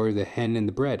 story of the hen and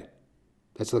the bread.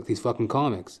 That's like these fucking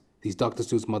comics. These Dr.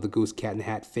 Seuss, Mother Goose, Cat in the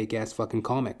Hat, fake-ass fucking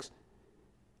comics.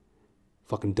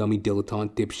 Fucking dummy,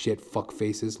 dilettante, dipshit,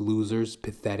 fuckfaces, losers,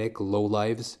 pathetic,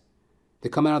 lowlives. They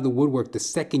come out of the woodwork the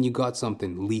second you got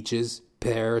something. Leeches,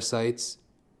 parasites.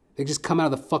 They just come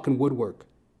out of the fucking woodwork.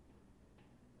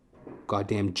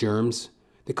 Goddamn germs.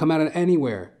 They come out of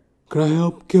anywhere. Can I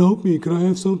help me? Can I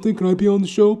have something? Can I be on the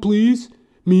show, please?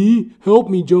 Me? Help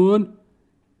me, John.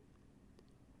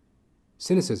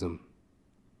 Cynicism.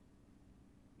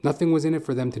 Nothing was in it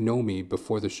for them to know me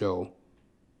before the show.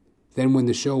 Then when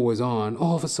the show was on,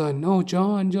 all of a sudden, oh,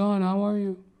 John, how are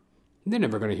you? They're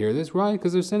never going to hear this, right?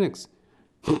 Because they're cynics.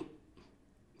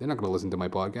 They're not going to listen to my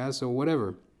podcast, so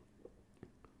whatever.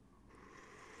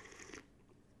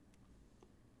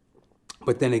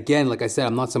 But then again, like I said,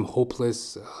 I'm not some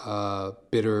hopeless,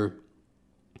 bitter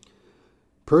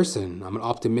person. I'm an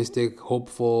optimistic,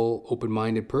 hopeful,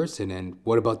 open-minded person. And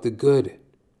what about the good?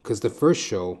 Because the first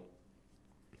show,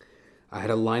 I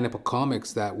had a lineup of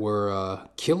comics that were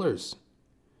killers.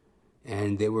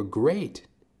 And they were great.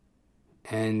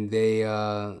 And they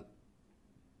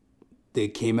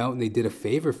came out and they did a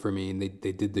favor for me. And they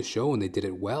did the show and they did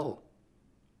it well.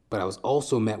 But I was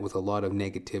also met with a lot of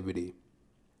negativity.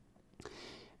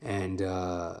 And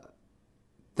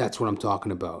that's what I'm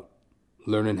talking about.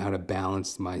 Learning how to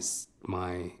balance my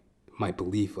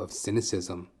belief of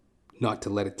cynicism, not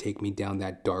to let it take me down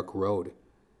that dark road.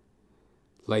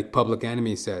 Like Public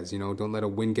Enemy says, don't let a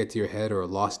win get to your head or a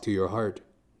loss to your heart.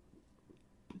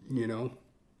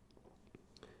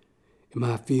 It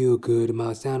might feel good, it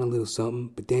might sound a little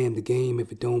something, but damn the game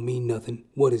if it don't mean nothing.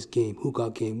 What is game? Who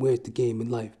got game? Where's the game in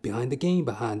life? Behind the game.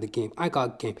 I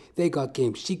got game. They got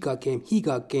game. She got game. He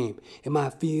got game. It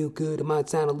might feel good, it might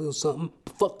sound a little something,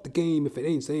 but fuck the game if it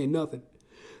ain't saying nothing.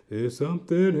 There's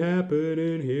something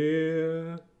happening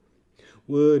here.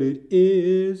 What it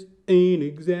is ain't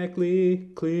exactly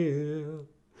clear.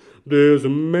 There's a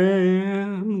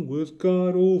man with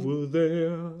God over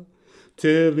there,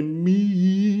 telling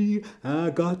me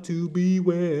I got to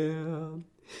beware.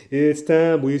 It's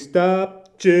time we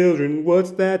stop, children,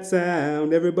 what's that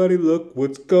sound? Everybody look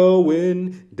what's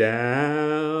going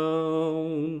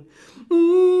down.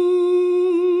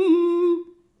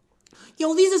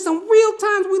 Yo, these are some real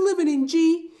times we living in,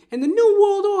 G. And the new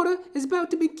world order is about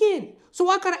to begin. So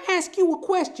I gotta ask you a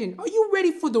question. Are you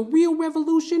ready for the real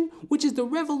revolution, which is the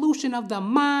revolution of the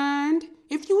mind?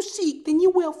 If you seek, then you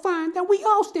will find that we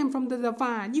all stem from the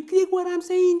divine. You get what I'm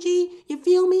saying, G? You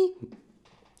feel me?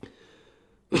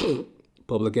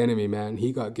 Public Enemy, man.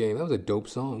 He Got Game. That was a dope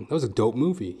song. That was a dope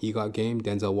movie. He Got Game,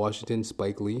 Denzel Washington,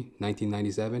 Spike Lee,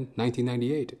 1997,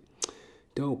 1998.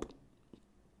 Dope.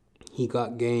 He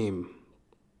Got Game.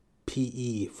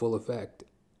 P.E. Full Effect.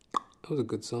 That was a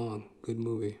good song. Good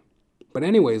movie. But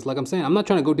anyways, like I'm saying, I'm not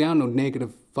trying to go down no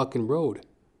negative fucking road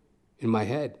in my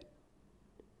head.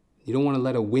 You don't want to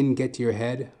let a win get to your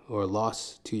head or a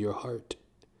loss to your heart,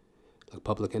 like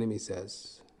Public Enemy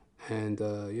says. And,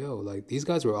 these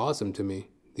guys were awesome to me,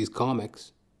 these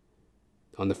comics,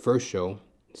 on the first show.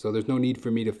 So there's no need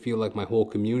for me to feel like my whole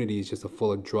community is just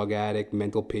full of drug addict,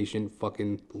 mental patient,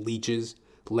 fucking leeches,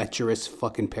 lecherous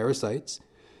fucking parasites.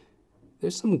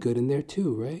 There's some good in there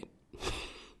too, right?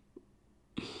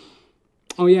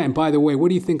 Oh yeah, and by the way, what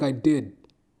do you think I did?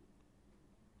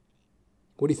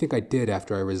 What do you think I did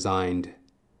after I resigned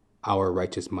Our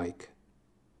Righteous Mike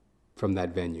from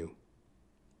that venue?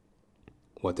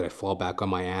 What, did I fall back on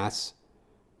my ass?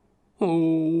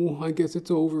 Oh, I guess it's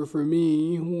over for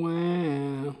me.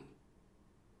 Wow.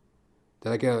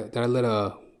 Did I let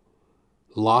a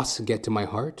loss get to my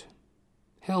heart?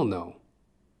 Hell no.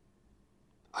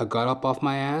 I got up off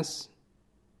my ass.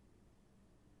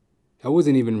 I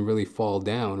wasn't even really fall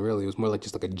down, really. It was more like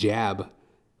just like a jab.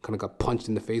 Kind of got punched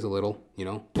in the face a little,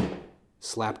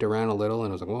 slapped around a little,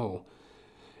 and I was like, whoa.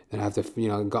 Then I have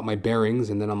to, got my bearings,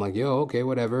 and then I'm like, yo, okay,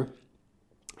 whatever.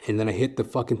 And then I hit the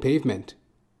fucking pavement.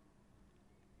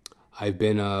 I've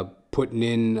been putting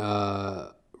in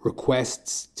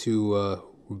requests to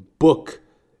book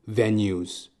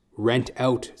venues, rent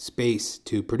out space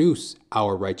to produce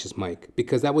Our Righteous Mic,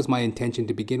 because that was my intention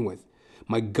to begin with.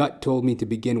 My gut told me to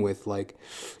begin with, like,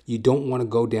 you don't want to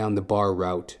go down the bar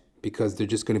route because they're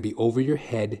just going to be over your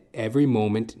head every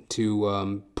moment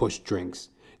to push drinks.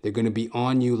 They're going to be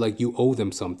on you like you owe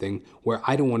them something, where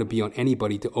I don't want to be on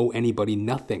anybody to owe anybody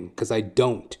nothing, because I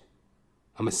don't.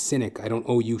 I'm a cynic. I don't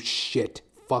owe you shit.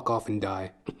 Fuck off and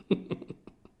die.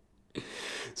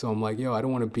 So I'm like, yo, I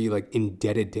don't want to be like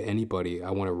indebted to anybody.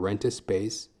 I want to rent a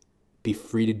space, be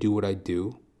free to do what I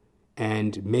do,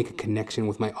 and make a connection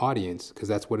with my audience, because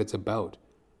that's what it's about.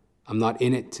 I'm not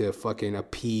in it to fucking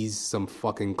appease some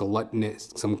fucking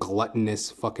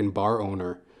gluttonous fucking bar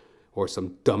owner or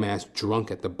some dumbass drunk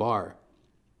at the bar.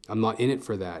 I'm not in it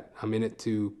for that. I'm in it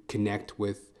to connect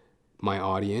with my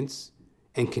audience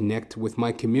and connect with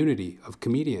my community of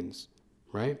comedians,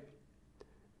 right?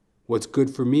 What's good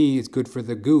for me is good for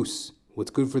the goose.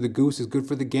 What's good for the goose is good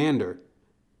for the gander.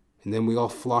 And then we all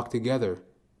flock together.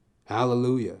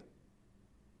 Hallelujah.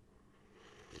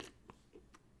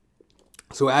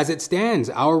 So as it stands,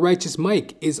 Our Righteous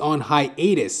Mic is on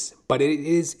hiatus, but it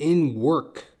is in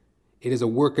work. It is a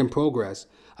work in progress.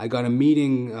 I got a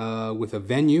meeting with a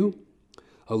venue,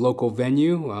 a local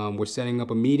venue. We're setting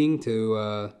up a meeting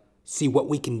to see what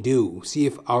we can do, see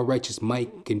if Our Righteous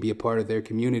Mic can be a part of their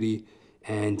community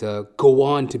and go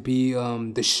on to be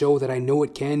the show that I know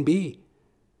it can be.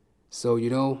 So,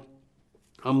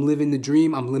 I'm living the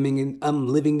dream. I'm living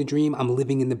the dream. I'm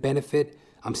living in the benefit.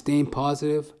 I'm staying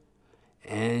positive.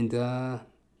 And,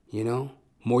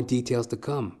 more details to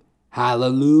come.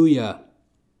 Hallelujah.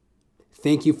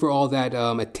 Thank you for all that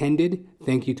attended.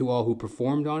 Thank you to all who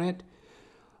performed on it.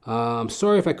 I'm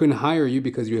sorry if I couldn't hire you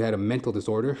because you had a mental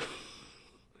disorder.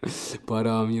 But,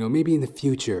 maybe in the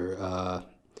future,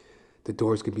 the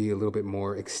doors could be a little bit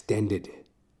more extended.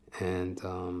 And,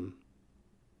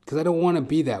 because I don't want to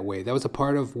be that way. That was a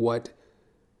part of what,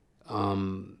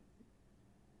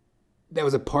 that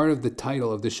was a part of the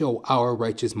title of the show, Our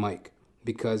Righteous Mic.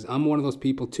 Because I'm one of those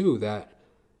people too that,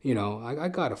 I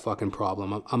got a fucking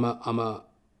problem.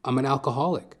 I'm an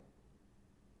alcoholic.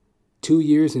 2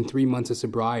 years and 3 months of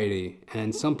sobriety.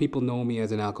 And some people know me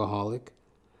as an alcoholic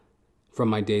from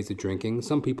my days of drinking.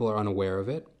 Some people are unaware of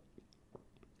it.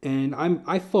 And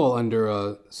I fall under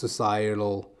a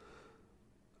societal,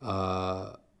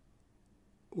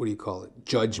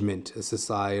 judgment, a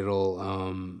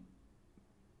societal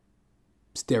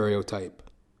stereotype,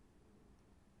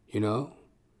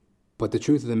 But the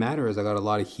truth of the matter is I got a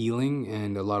lot of healing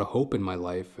and a lot of hope in my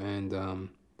life. And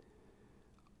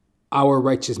Our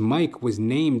Righteous Mic was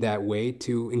named that way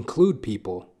to include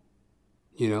people,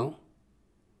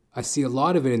 I see a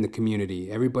lot of it in the community.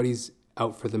 Everybody's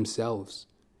out for themselves.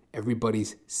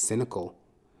 Everybody's cynical.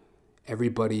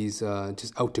 Everybody's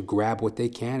just out to grab what they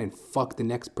can and fuck the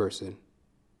next person.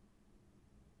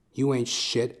 You ain't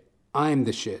shit. I'm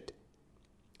the shit.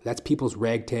 That's people's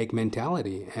ragtag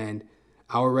mentality. And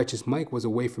Our Righteous Mic was a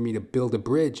way for me to build a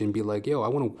bridge and be like, yo, I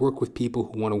want to work with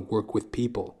people who want to work with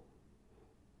people.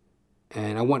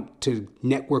 And I want to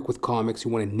network with comics who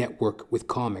want to network with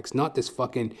comics. Not this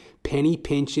fucking penny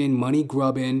pinching, money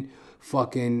grubbing,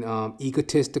 fucking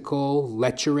egotistical,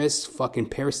 lecherous, fucking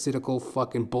parasitical,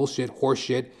 fucking bullshit,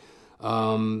 horseshit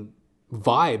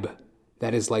vibe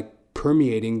that is like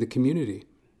permeating the community.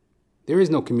 There is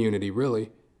no community,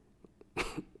 really.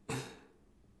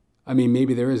 I mean,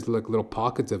 maybe there is like little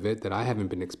pockets of it that I haven't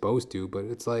been exposed to, but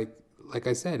it's like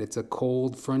I said, it's a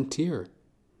cold frontier.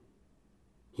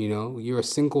 You're a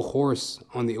single horse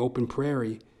on the open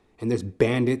prairie, and there's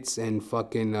bandits and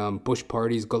fucking bush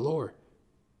parties galore.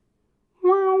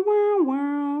 Wow, wow,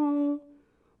 wow.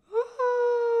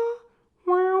 Ah,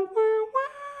 wow, wow, wow.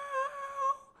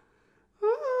 Ah,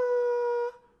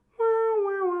 wow,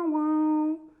 wow, wow,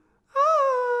 wow.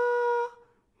 Ah,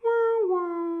 wow,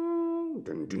 wow.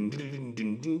 Dun, dun, dun,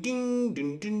 dun, dun, dun,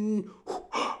 dun, dun.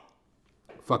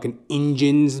 Fucking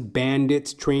Indians,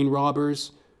 bandits, train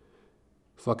robbers.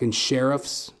 Fucking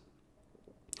sheriffs,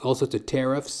 all sorts of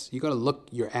tariffs. You gotta look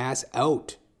your ass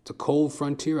out. It's a cold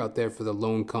frontier out there for the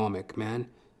lone comic, man.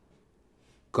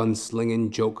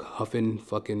 Gunslinging, joke huffing,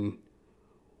 fucking,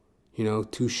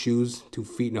 2 shoes, 2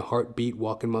 feet and a heartbeat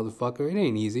walking motherfucker. It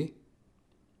ain't easy.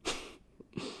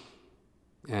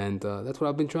 And that's what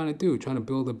I've been trying to do, trying to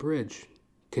build a bridge,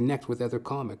 connect with other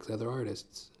comics, other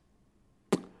artists.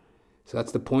 So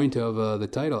that's the point of the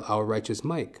title, Our Righteous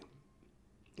Mic.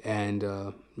 And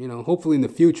hopefully in the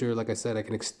future, like I said, I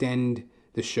can extend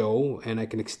the show and I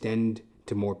can extend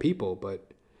to more people.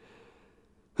 But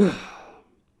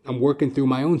I'm working through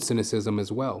my own cynicism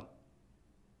as well.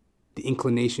 The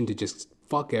inclination to just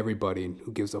fuck everybody and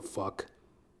who gives a fuck.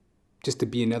 Just to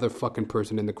be another fucking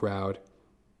person in the crowd.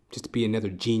 Just to be another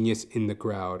genius in the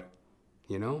crowd.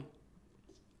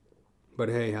 But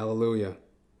hey, hallelujah.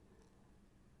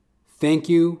 Thank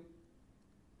you.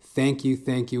 Thank you.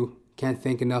 Thank you. Can't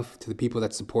thank enough to the people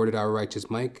that supported Our Righteous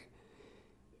Mike.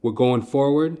 We're going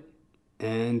forward.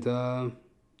 And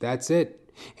that's it.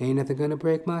 Ain't nothing gonna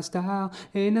break my style.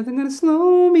 Ain't nothing gonna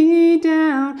slow me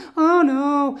down. Oh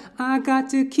no, I got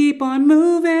to keep on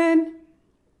moving.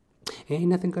 Ain't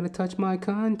nothing gonna touch my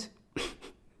cunt.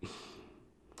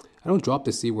 I don't drop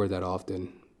the C word that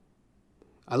often.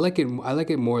 I like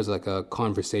it more as like a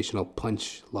conversational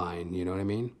punch line, you know what I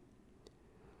mean?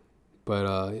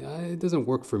 But it doesn't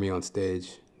work for me on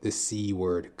stage. The C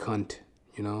word, cunt,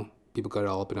 People got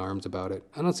all up in arms about it.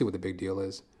 I don't see what the big deal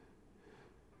is.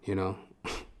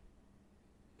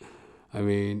 I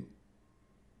mean,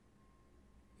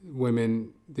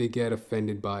 women, they get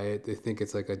offended by it. They think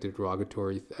it's like a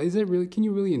derogatory. Is it really? Can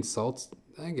you really insult?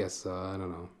 I guess, I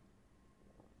don't know.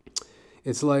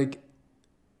 It's like,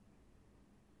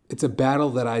 it's a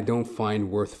battle that I don't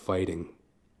find worth fighting.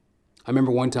 I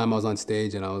remember one time I was on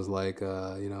stage and I was like,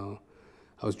 I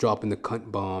was dropping the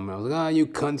cunt bomb. And I was like, you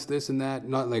cunts, this and that.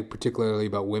 Not like particularly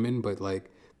about women, but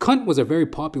like, cunt was a very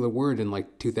popular word in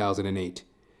like 2008.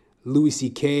 Louis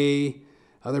C.K.,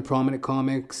 other prominent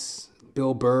comics,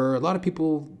 Bill Burr, a lot of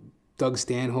people, Doug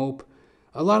Stanhope,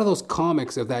 a lot of those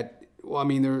comics of that, well, I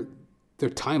mean, they're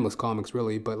timeless comics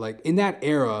really, but like in that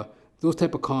era, those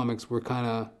type of comics were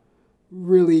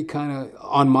really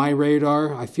on my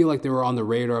radar. I feel like they were on the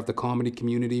radar of the comedy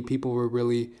community. People were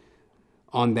really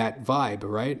on that vibe,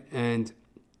 right? And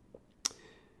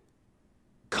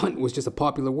cunt was just a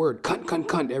popular word. Cunt, cunt,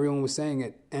 cunt. Everyone was saying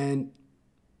it. And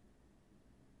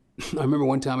I remember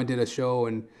one time I did a show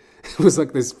and it was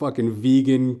like this fucking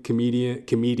vegan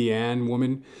comedian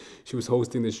woman. She was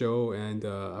hosting the show and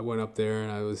I went up there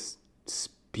and I was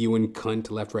spewing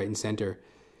cunt left, right, and center. And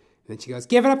then she goes,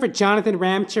 "Give it up for Jonathan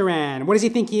Ramcharan. What does he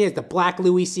think he is, the Black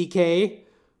Louis C.K.?"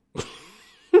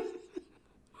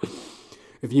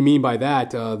 If you mean by that,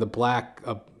 the black,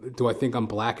 do I think I'm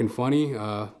black and funny?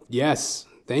 Yes,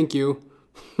 thank you.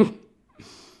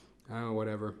 Oh,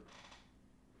 whatever.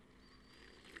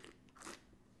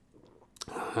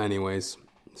 Anyways,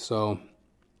 so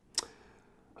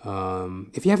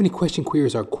if you have any question,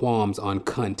 queries, or qualms on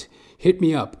cunt, hit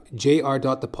me up,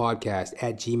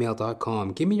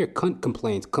 jr.thepodcast@gmail.com. Give me your cunt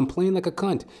complaints. Complain like a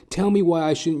cunt. Tell me why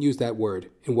I shouldn't use that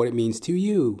word and what it means to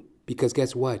you. Because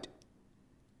guess what?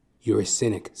 You're a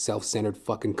cynic, self-centered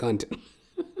fucking cunt.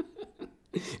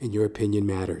 And your opinion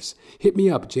matters. Hit me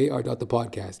up,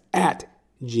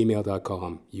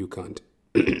 jr.thepodcast@gmail.com, you cunt.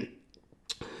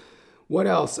 What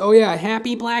else? Oh yeah,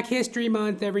 happy Black History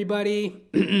Month, everybody.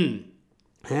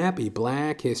 Happy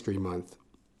Black History Month.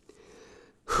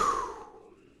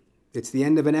 It's the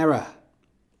end of an era.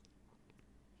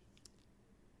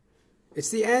 It's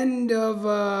the end of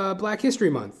Black History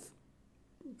Month.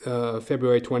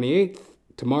 February 28th.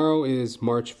 Tomorrow is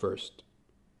March 1st.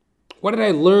 What did I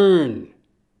learn?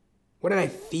 What did I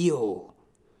feel?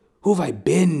 Who have I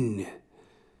been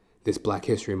this Black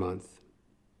History Month?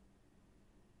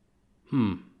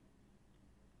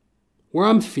 Where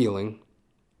I'm feeling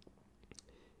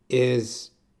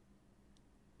is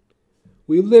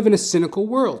we live in a cynical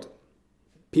world.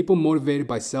 People motivated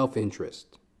by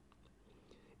self-interest.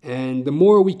 And the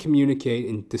more we communicate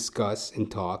and discuss and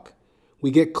talk,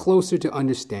 we get closer to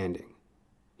understanding.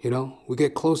 We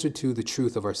get closer to the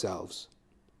truth of ourselves.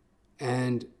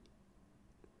 And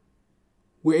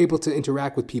we're able to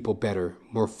interact with people better,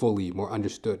 more fully, more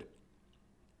understood.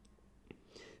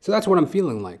 So that's what I'm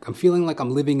feeling like. I'm feeling like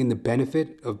I'm living in the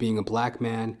benefit of being a black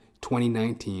man,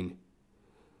 2019.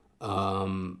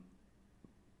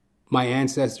 My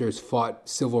ancestors fought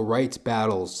civil rights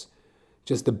battles,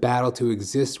 just the battle to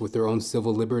exist with their own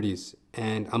civil liberties.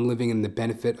 And I'm living in the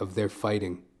benefit of their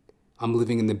fighting. I'm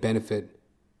living in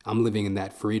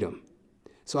that freedom.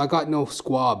 So I got no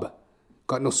squabbles,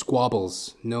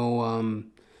 no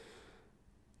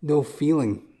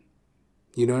feeling.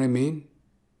 You know what I mean?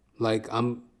 Like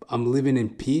I'm living in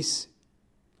peace.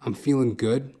 I'm feeling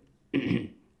good.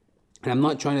 And I'm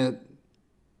not trying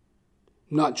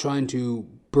to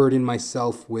burden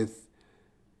myself with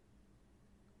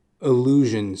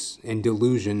illusions and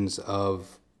delusions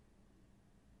of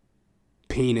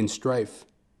pain and strife.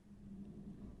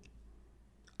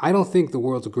 I don't think the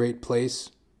world's a great place,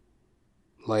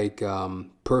 like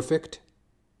perfect.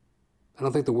 I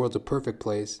don't think the world's a perfect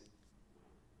place,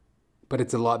 but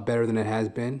it's a lot better than it has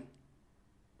been.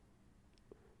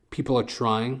 People are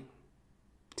trying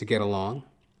to get along.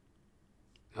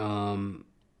 The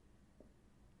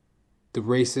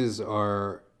races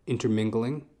are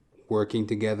intermingling, working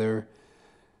together,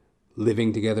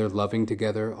 living together, loving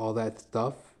together, all that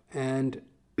stuff. And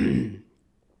I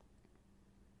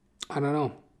don't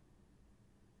know.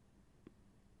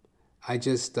 I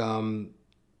just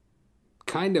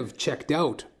kind of checked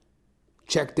out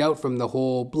from the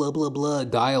whole blah, blah, blah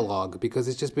dialogue because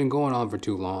it's just been going on for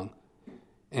too long.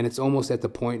 And it's almost at the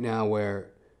point now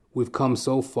where we've come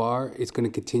so far, it's going to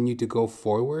continue to go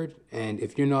forward. And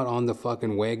if you're not on the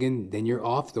fucking wagon, then you're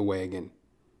off the wagon.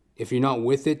 If you're not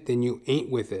with it, then you ain't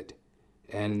with it.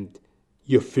 And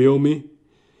you feel me?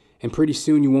 And pretty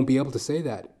soon you won't be able to say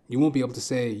that. You won't be able to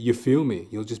say, you feel me?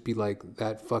 You'll just be like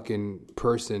that fucking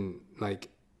person, like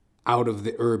out of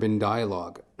the urban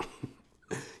dialogue.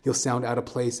 You'll sound out of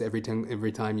place every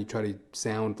time you try to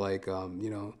sound like,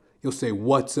 you'll say,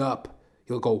 what's up?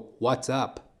 You'll go, what's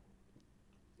up?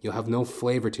 You'll have no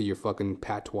flavor to your fucking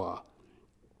patois.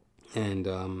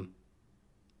 And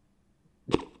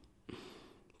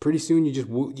pretty soon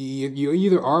you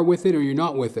either are with it or you're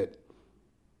not with it.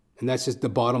 And that's just the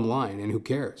bottom line. And who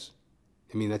cares?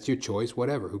 I mean, that's your choice,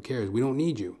 whatever. Who cares? We don't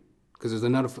need you. Because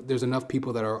there's enough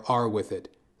people that are with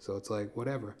it. So it's like,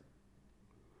 whatever.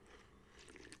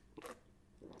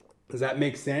 Does that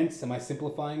make sense? Am I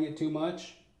simplifying it too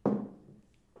much?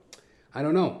 I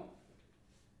don't know.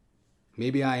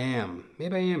 Maybe I am.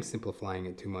 Maybe I am simplifying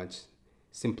it too much.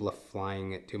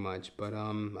 But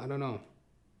I don't know.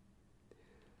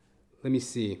 Let me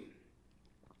see.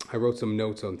 I wrote some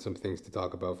notes on some things to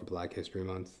talk about for Black History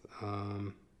Month.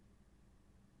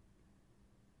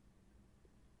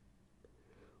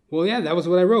 Well, yeah, that was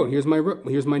what I wrote. Here's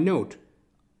my note.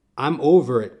 I'm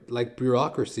over it, like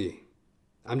bureaucracy.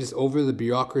 I'm just over the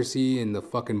bureaucracy and the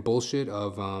fucking bullshit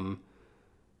of,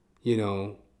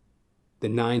 the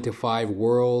 9-to-5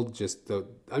 world.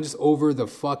 I'm just over the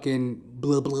fucking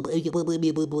blah, blah, blah, blah,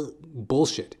 blah, blah, blah,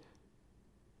 bullshit.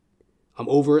 I'm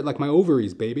over it like my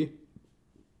ovaries, baby.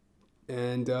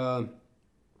 And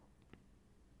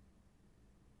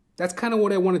that's kind of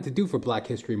what I wanted to do for Black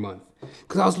History Month.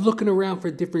 Because I was looking around for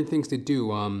different things to do.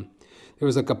 There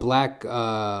was like a black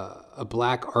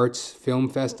arts film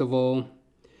festival.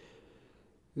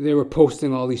 They were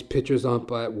posting all these pictures up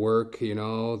at work,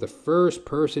 the first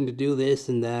person to do this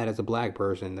and that as a black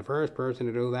person. The first person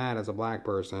to do that as a black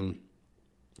person.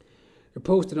 They're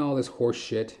posting all this horse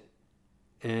shit.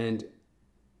 And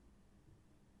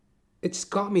it just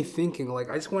got me thinking, like,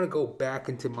 I just want to go back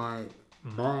into my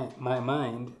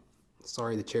mind.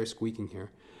 Sorry, the chair's squeaking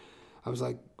here. I was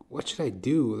like, what should I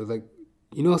do? Like,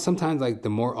 sometimes, like, the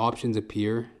more options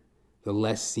appear, the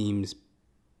less seems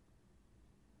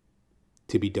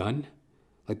to be done.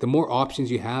 Like, the more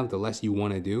options you have, the less you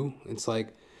want to do. It's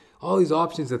like all these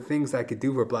options of things I could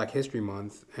do for Black History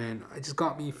Month, and it just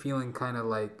got me feeling kind of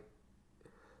like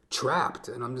trapped.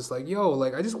 And I'm just like,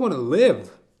 I just want to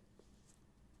live.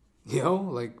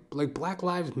 Like Black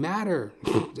Lives Matter.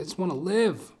 I just want to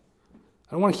live.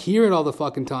 I don't want to hear it all the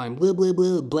fucking time. Blah, blah,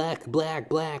 blah, black, black,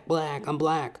 black, black, I'm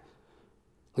black.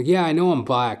 Like, yeah, I know I'm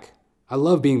black. I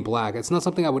love being black. It's not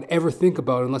something I would ever think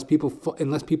about unless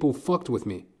people fucked with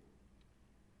me.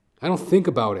 I don't think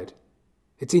about it.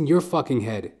 It's in your fucking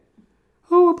head.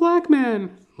 Oh, a black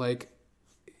man. Like,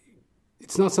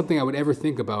 it's not something I would ever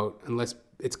think about unless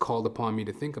it's called upon me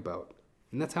to think about.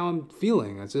 And that's how I'm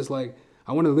feeling. It's just like,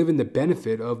 I want to live in the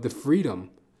benefit of the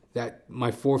freedom that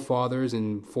my forefathers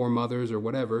and foremothers or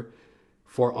whatever,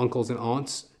 four uncles and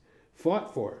aunts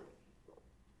fought for.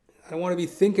 I don't want to be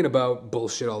thinking about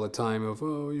bullshit all the time of,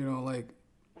 like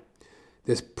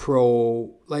this I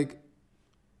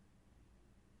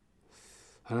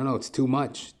don't know, it's too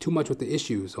much with the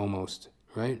issues almost,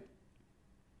 right?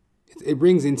 It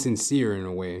rings insincere in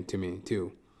a way to me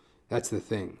too. That's the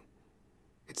thing.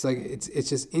 It's like, it's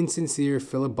just insincere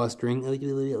filibustering.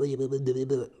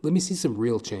 Let me see some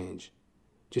real change.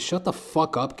 Just shut the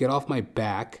fuck up, get off my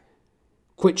back,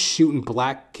 quit shooting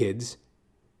black kids.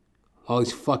 All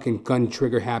these fucking gun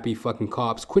trigger happy fucking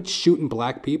cops. Quit shooting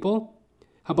black people.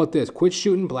 How about this? Quit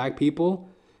shooting black people,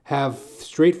 have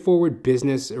straightforward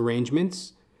business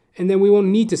arrangements, and then we won't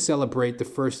need to celebrate the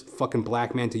first fucking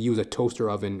black man to use a toaster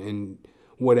oven and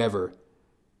whatever.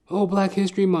 Oh, Black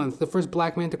History Month, the first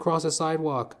black man to cross a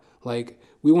sidewalk. Like,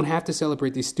 we won't have to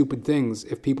celebrate these stupid things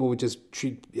if people would just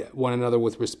treat one another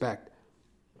with respect.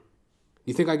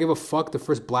 You think I give a fuck the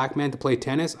first black man to play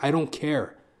tennis? I don't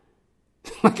care.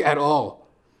 Like, at all.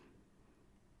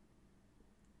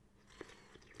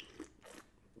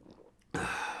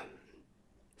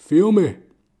 Feel me?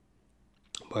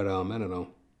 But, I don't know.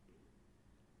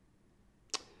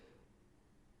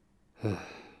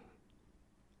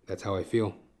 That's how I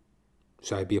feel.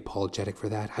 Should I be apologetic for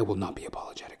that? I will not be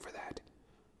apologetic for that.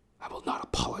 I will not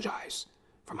apologize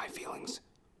for my feelings.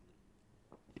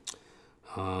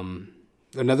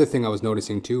 Another thing I was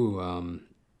noticing too,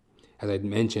 as I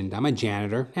mentioned, I'm a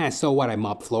janitor. So what? I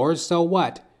mop floors. So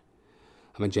what?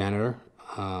 I'm a janitor.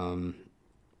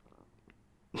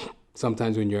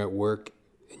 Sometimes when you're at work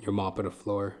and you're mopping a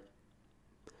floor,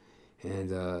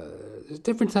 and there's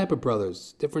different type of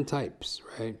brothers, different types,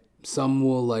 right? Some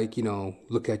will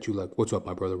look at you like, "What's up,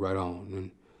 my brother? Right on,"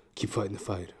 and keep fighting the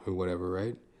fight or whatever,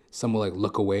 right? Some will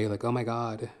look away like, "Oh my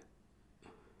God,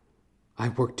 I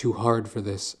worked too hard for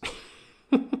this."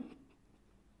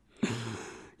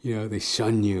 They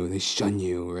shun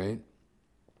you, right?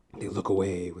 They look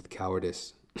away with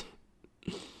cowardice.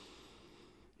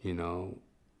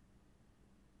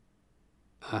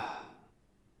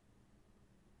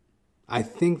 I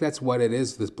think that's what it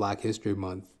is this Black History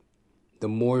Month. The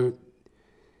more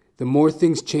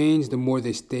things change, the more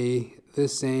they stay the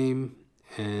same,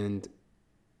 and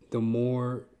the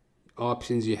more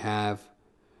options you have,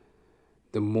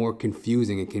 the more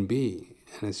confusing it can be.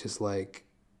 And it's just like,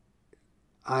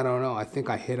 I don't know. I think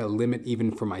I hit a limit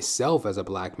even for myself as a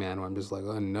black man where I'm just like,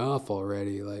 enough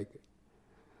already. Like,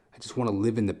 I just want to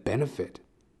live in the benefit.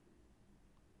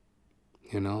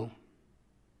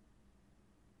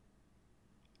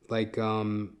 Like, I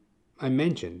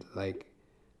mentioned, like,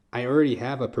 I already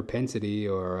have a propensity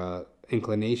or a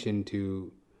inclination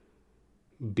to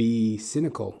be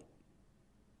cynical.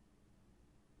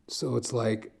 So it's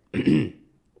like,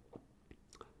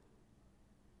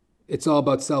 it's all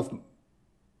about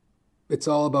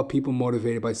people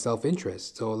motivated by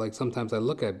self-interest. So like sometimes I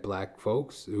look at black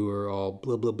folks who are all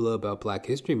blah, blah, blah about Black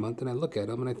History Month, and I look at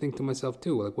them and I think to myself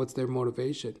too, like, what's their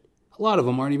motivation? A lot of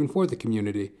them aren't even for the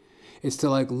community. It's to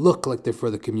look like they're for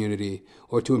the community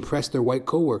or to impress their white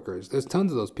coworkers. There's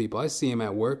tons of those people. I see them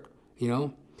at work,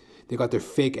 They got their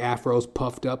fake afros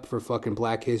puffed up for fucking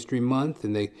Black History Month,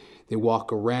 and they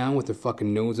walk around with their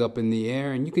fucking nose up in the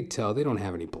air, and you could tell they don't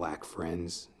have any black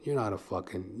friends. You're not a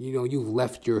fucking, you've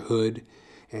left your hood,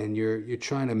 and you're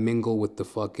trying to mingle with the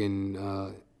fucking,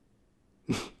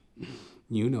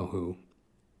 you know who,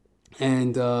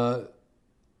 and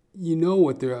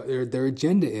what their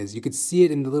agenda is. You could see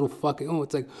it in the little fucking,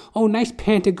 it's like, nice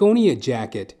Patagonia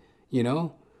jacket,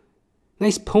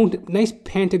 Nice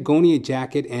Patagonia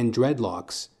jacket and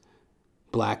dreadlocks.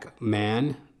 Black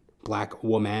man, black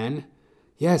woman.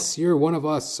 Yes, you're one of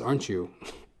us, aren't you?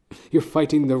 You're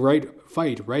fighting the right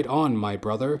fight, right on, my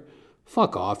brother.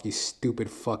 Fuck off, you stupid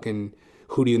fucking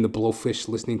Hootie and the Blowfish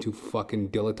listening to fucking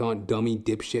dilettante, dummy,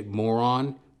 dipshit,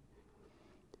 moron.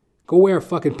 Go wear a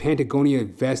fucking Patagonia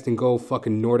vest and go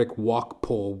fucking Nordic walk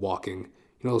pole walking.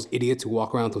 Those idiots who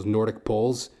walk around with those Nordic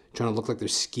poles trying to look like they're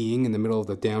skiing in the middle of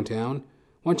the downtown?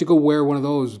 Why don't you go wear one of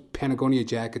those Patagonia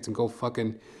jackets and go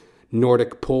fucking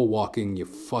Nordic pole walking, you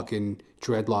fucking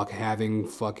dreadlock having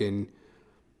fucking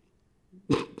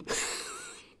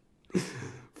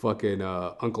fucking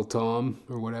Uncle Tom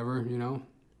or whatever,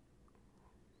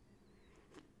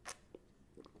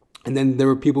 And then there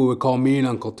were people who would call me an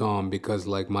Uncle Tom because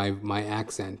like my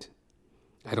accent,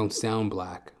 I don't sound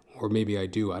black, or maybe I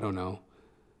do, I don't know.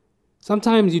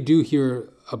 Sometimes you do hear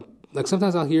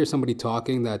sometimes I'll hear somebody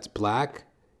talking that's black,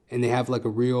 and they have like a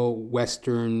real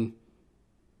Western,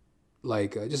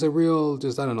 like I don't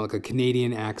know, like a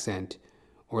Canadian accent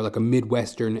or like a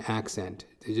Midwestern accent.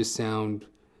 They just sound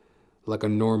like a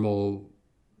normal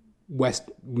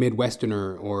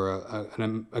Midwesterner or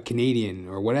a Canadian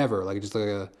or whatever, like just like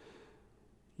a,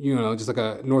 just like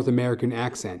a North American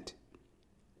accent.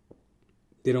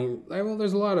 They don't,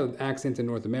 there's a lot of accents in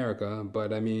North America,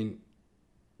 but I mean,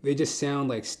 they just sound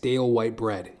like stale white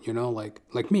bread,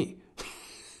 like me.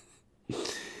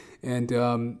 And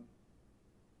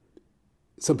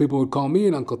some people would call me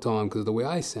an Uncle Tom because of the way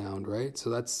I sound, right?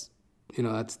 So that's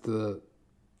the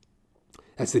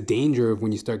danger of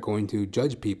when you start going to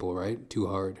judge people, right? Too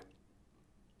hard.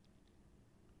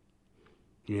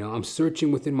 I'm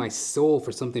searching within my soul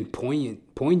for something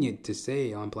poignant to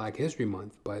say on Black History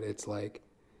Month, but it's like,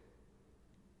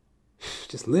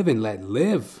 just live and let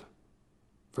live.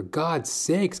 For God's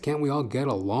sakes, can't we all get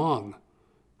along?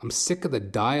 I'm sick of the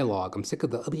dialogue. I'm sick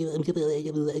of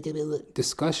the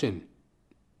discussion.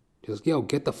 Just,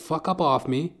 get the fuck up off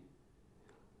me.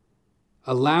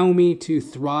 Allow me to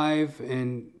thrive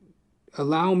and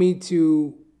allow me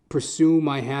to pursue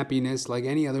my happiness like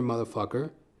any other motherfucker.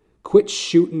 Quit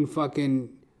shooting fucking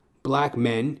black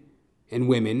men and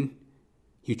women,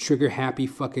 you trigger-happy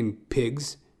fucking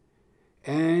pigs.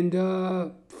 and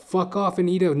fuck off and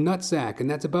eat a nutsack, and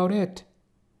that's about it.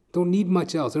 Don't need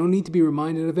much else. I don't need to be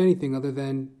reminded of anything other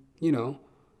than,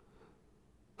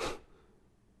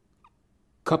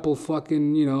 couple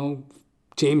fucking,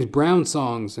 James Brown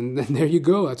songs, and then there you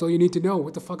go. That's all you need to know.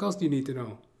 What the fuck else do you need to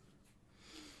know?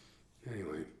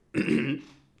 Anyway.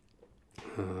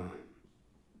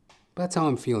 That's how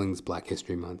I'm feeling this Black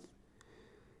History Month.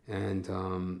 And,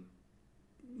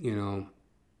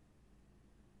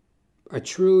 I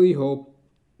truly hope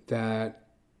that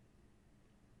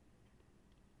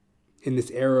in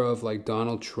this era of like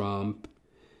Donald Trump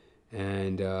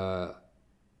and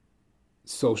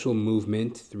social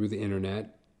movement through the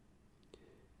internet,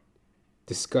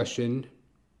 discussion,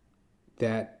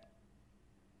 that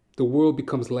the world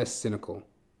becomes less cynical,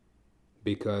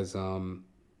 because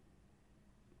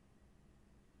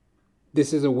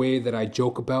this is a way that I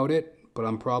joke about it, but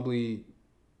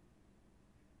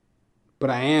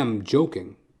I am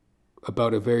joking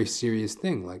about a very serious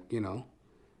thing, like,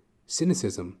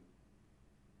 cynicism.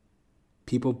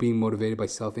 People being motivated by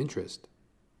self-interest.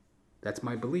 That's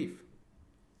my belief.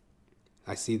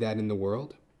 I see that in the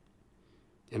world,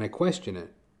 and I question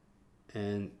it.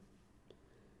 And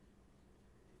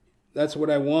that's what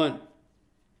I want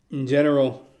in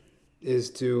general, is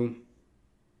to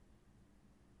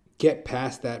get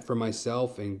past that for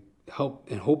myself and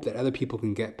hope that other people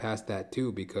can get past that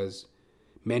too, because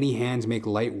many hands make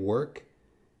light work,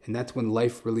 and that's when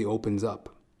life really opens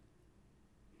up.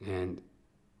 And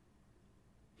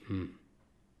I'm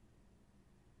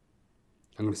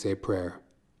going to say a prayer.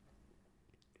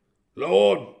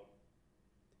 Lord,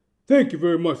 thank you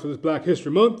very much for this Black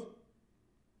History Month.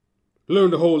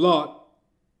 Learned a whole lot.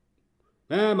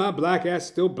 Man, my black ass is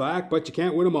still black, but you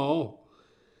can't win them all.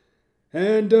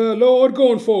 And, Lord,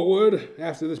 going forward,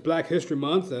 after this Black History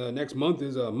Month, next month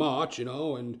is March,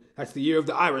 and that's the year of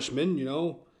the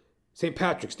Irishman, St.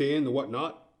 Patrick's Day and the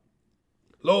whatnot.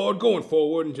 Lord, going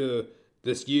forward into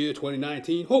this year,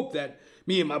 2019, hope that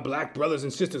me and my black brothers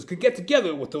and sisters could get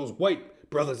together with those white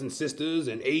brothers and sisters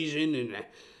and Asian and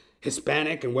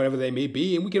Hispanic and whatever they may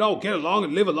be, and we can all get along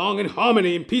and live along in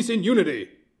harmony and peace and unity.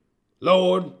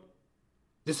 Lord,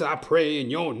 this I pray in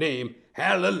your name.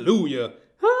 Hallelujah.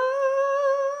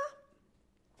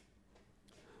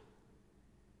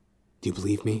 Do you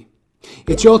believe me?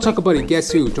 It's your Chuckle Buddy,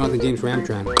 guess who? Jonathan James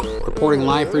Ramtran, reporting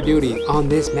live for duty on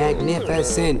this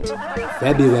magnificent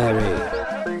February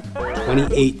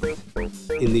 28th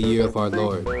in the year of our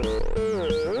Lord,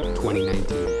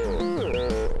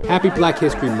 2019. Happy Black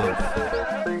History Month.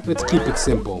 Let's keep it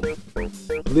simple.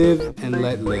 Live and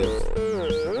let live.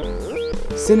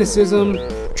 Cynicism,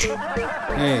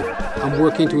 hey, I'm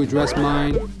working to address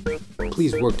mine.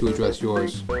 Please work to address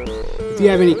yours. If you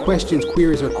have any questions,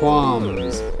 queries, or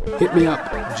qualms, hit me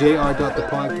up,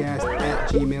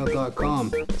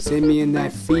 jr.thepodcast@gmail.com. Send me in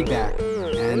that feedback,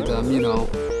 and,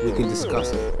 we can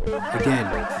discuss it. Again,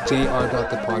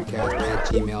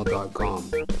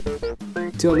 jr.thepodcast@gmail.com.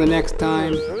 Till the next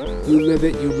time, you live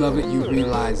it, you love it, you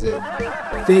realize it.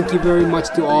 Thank you very much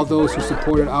to all those who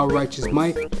supported Our Righteous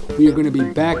Mike. We are going to be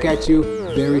back at you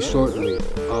very shortly.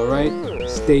 All right?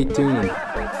 Stay tuned.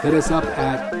 Hit us up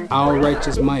at Our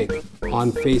Righteous Mike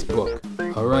on Facebook.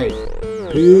 All right.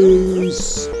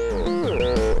 Peace.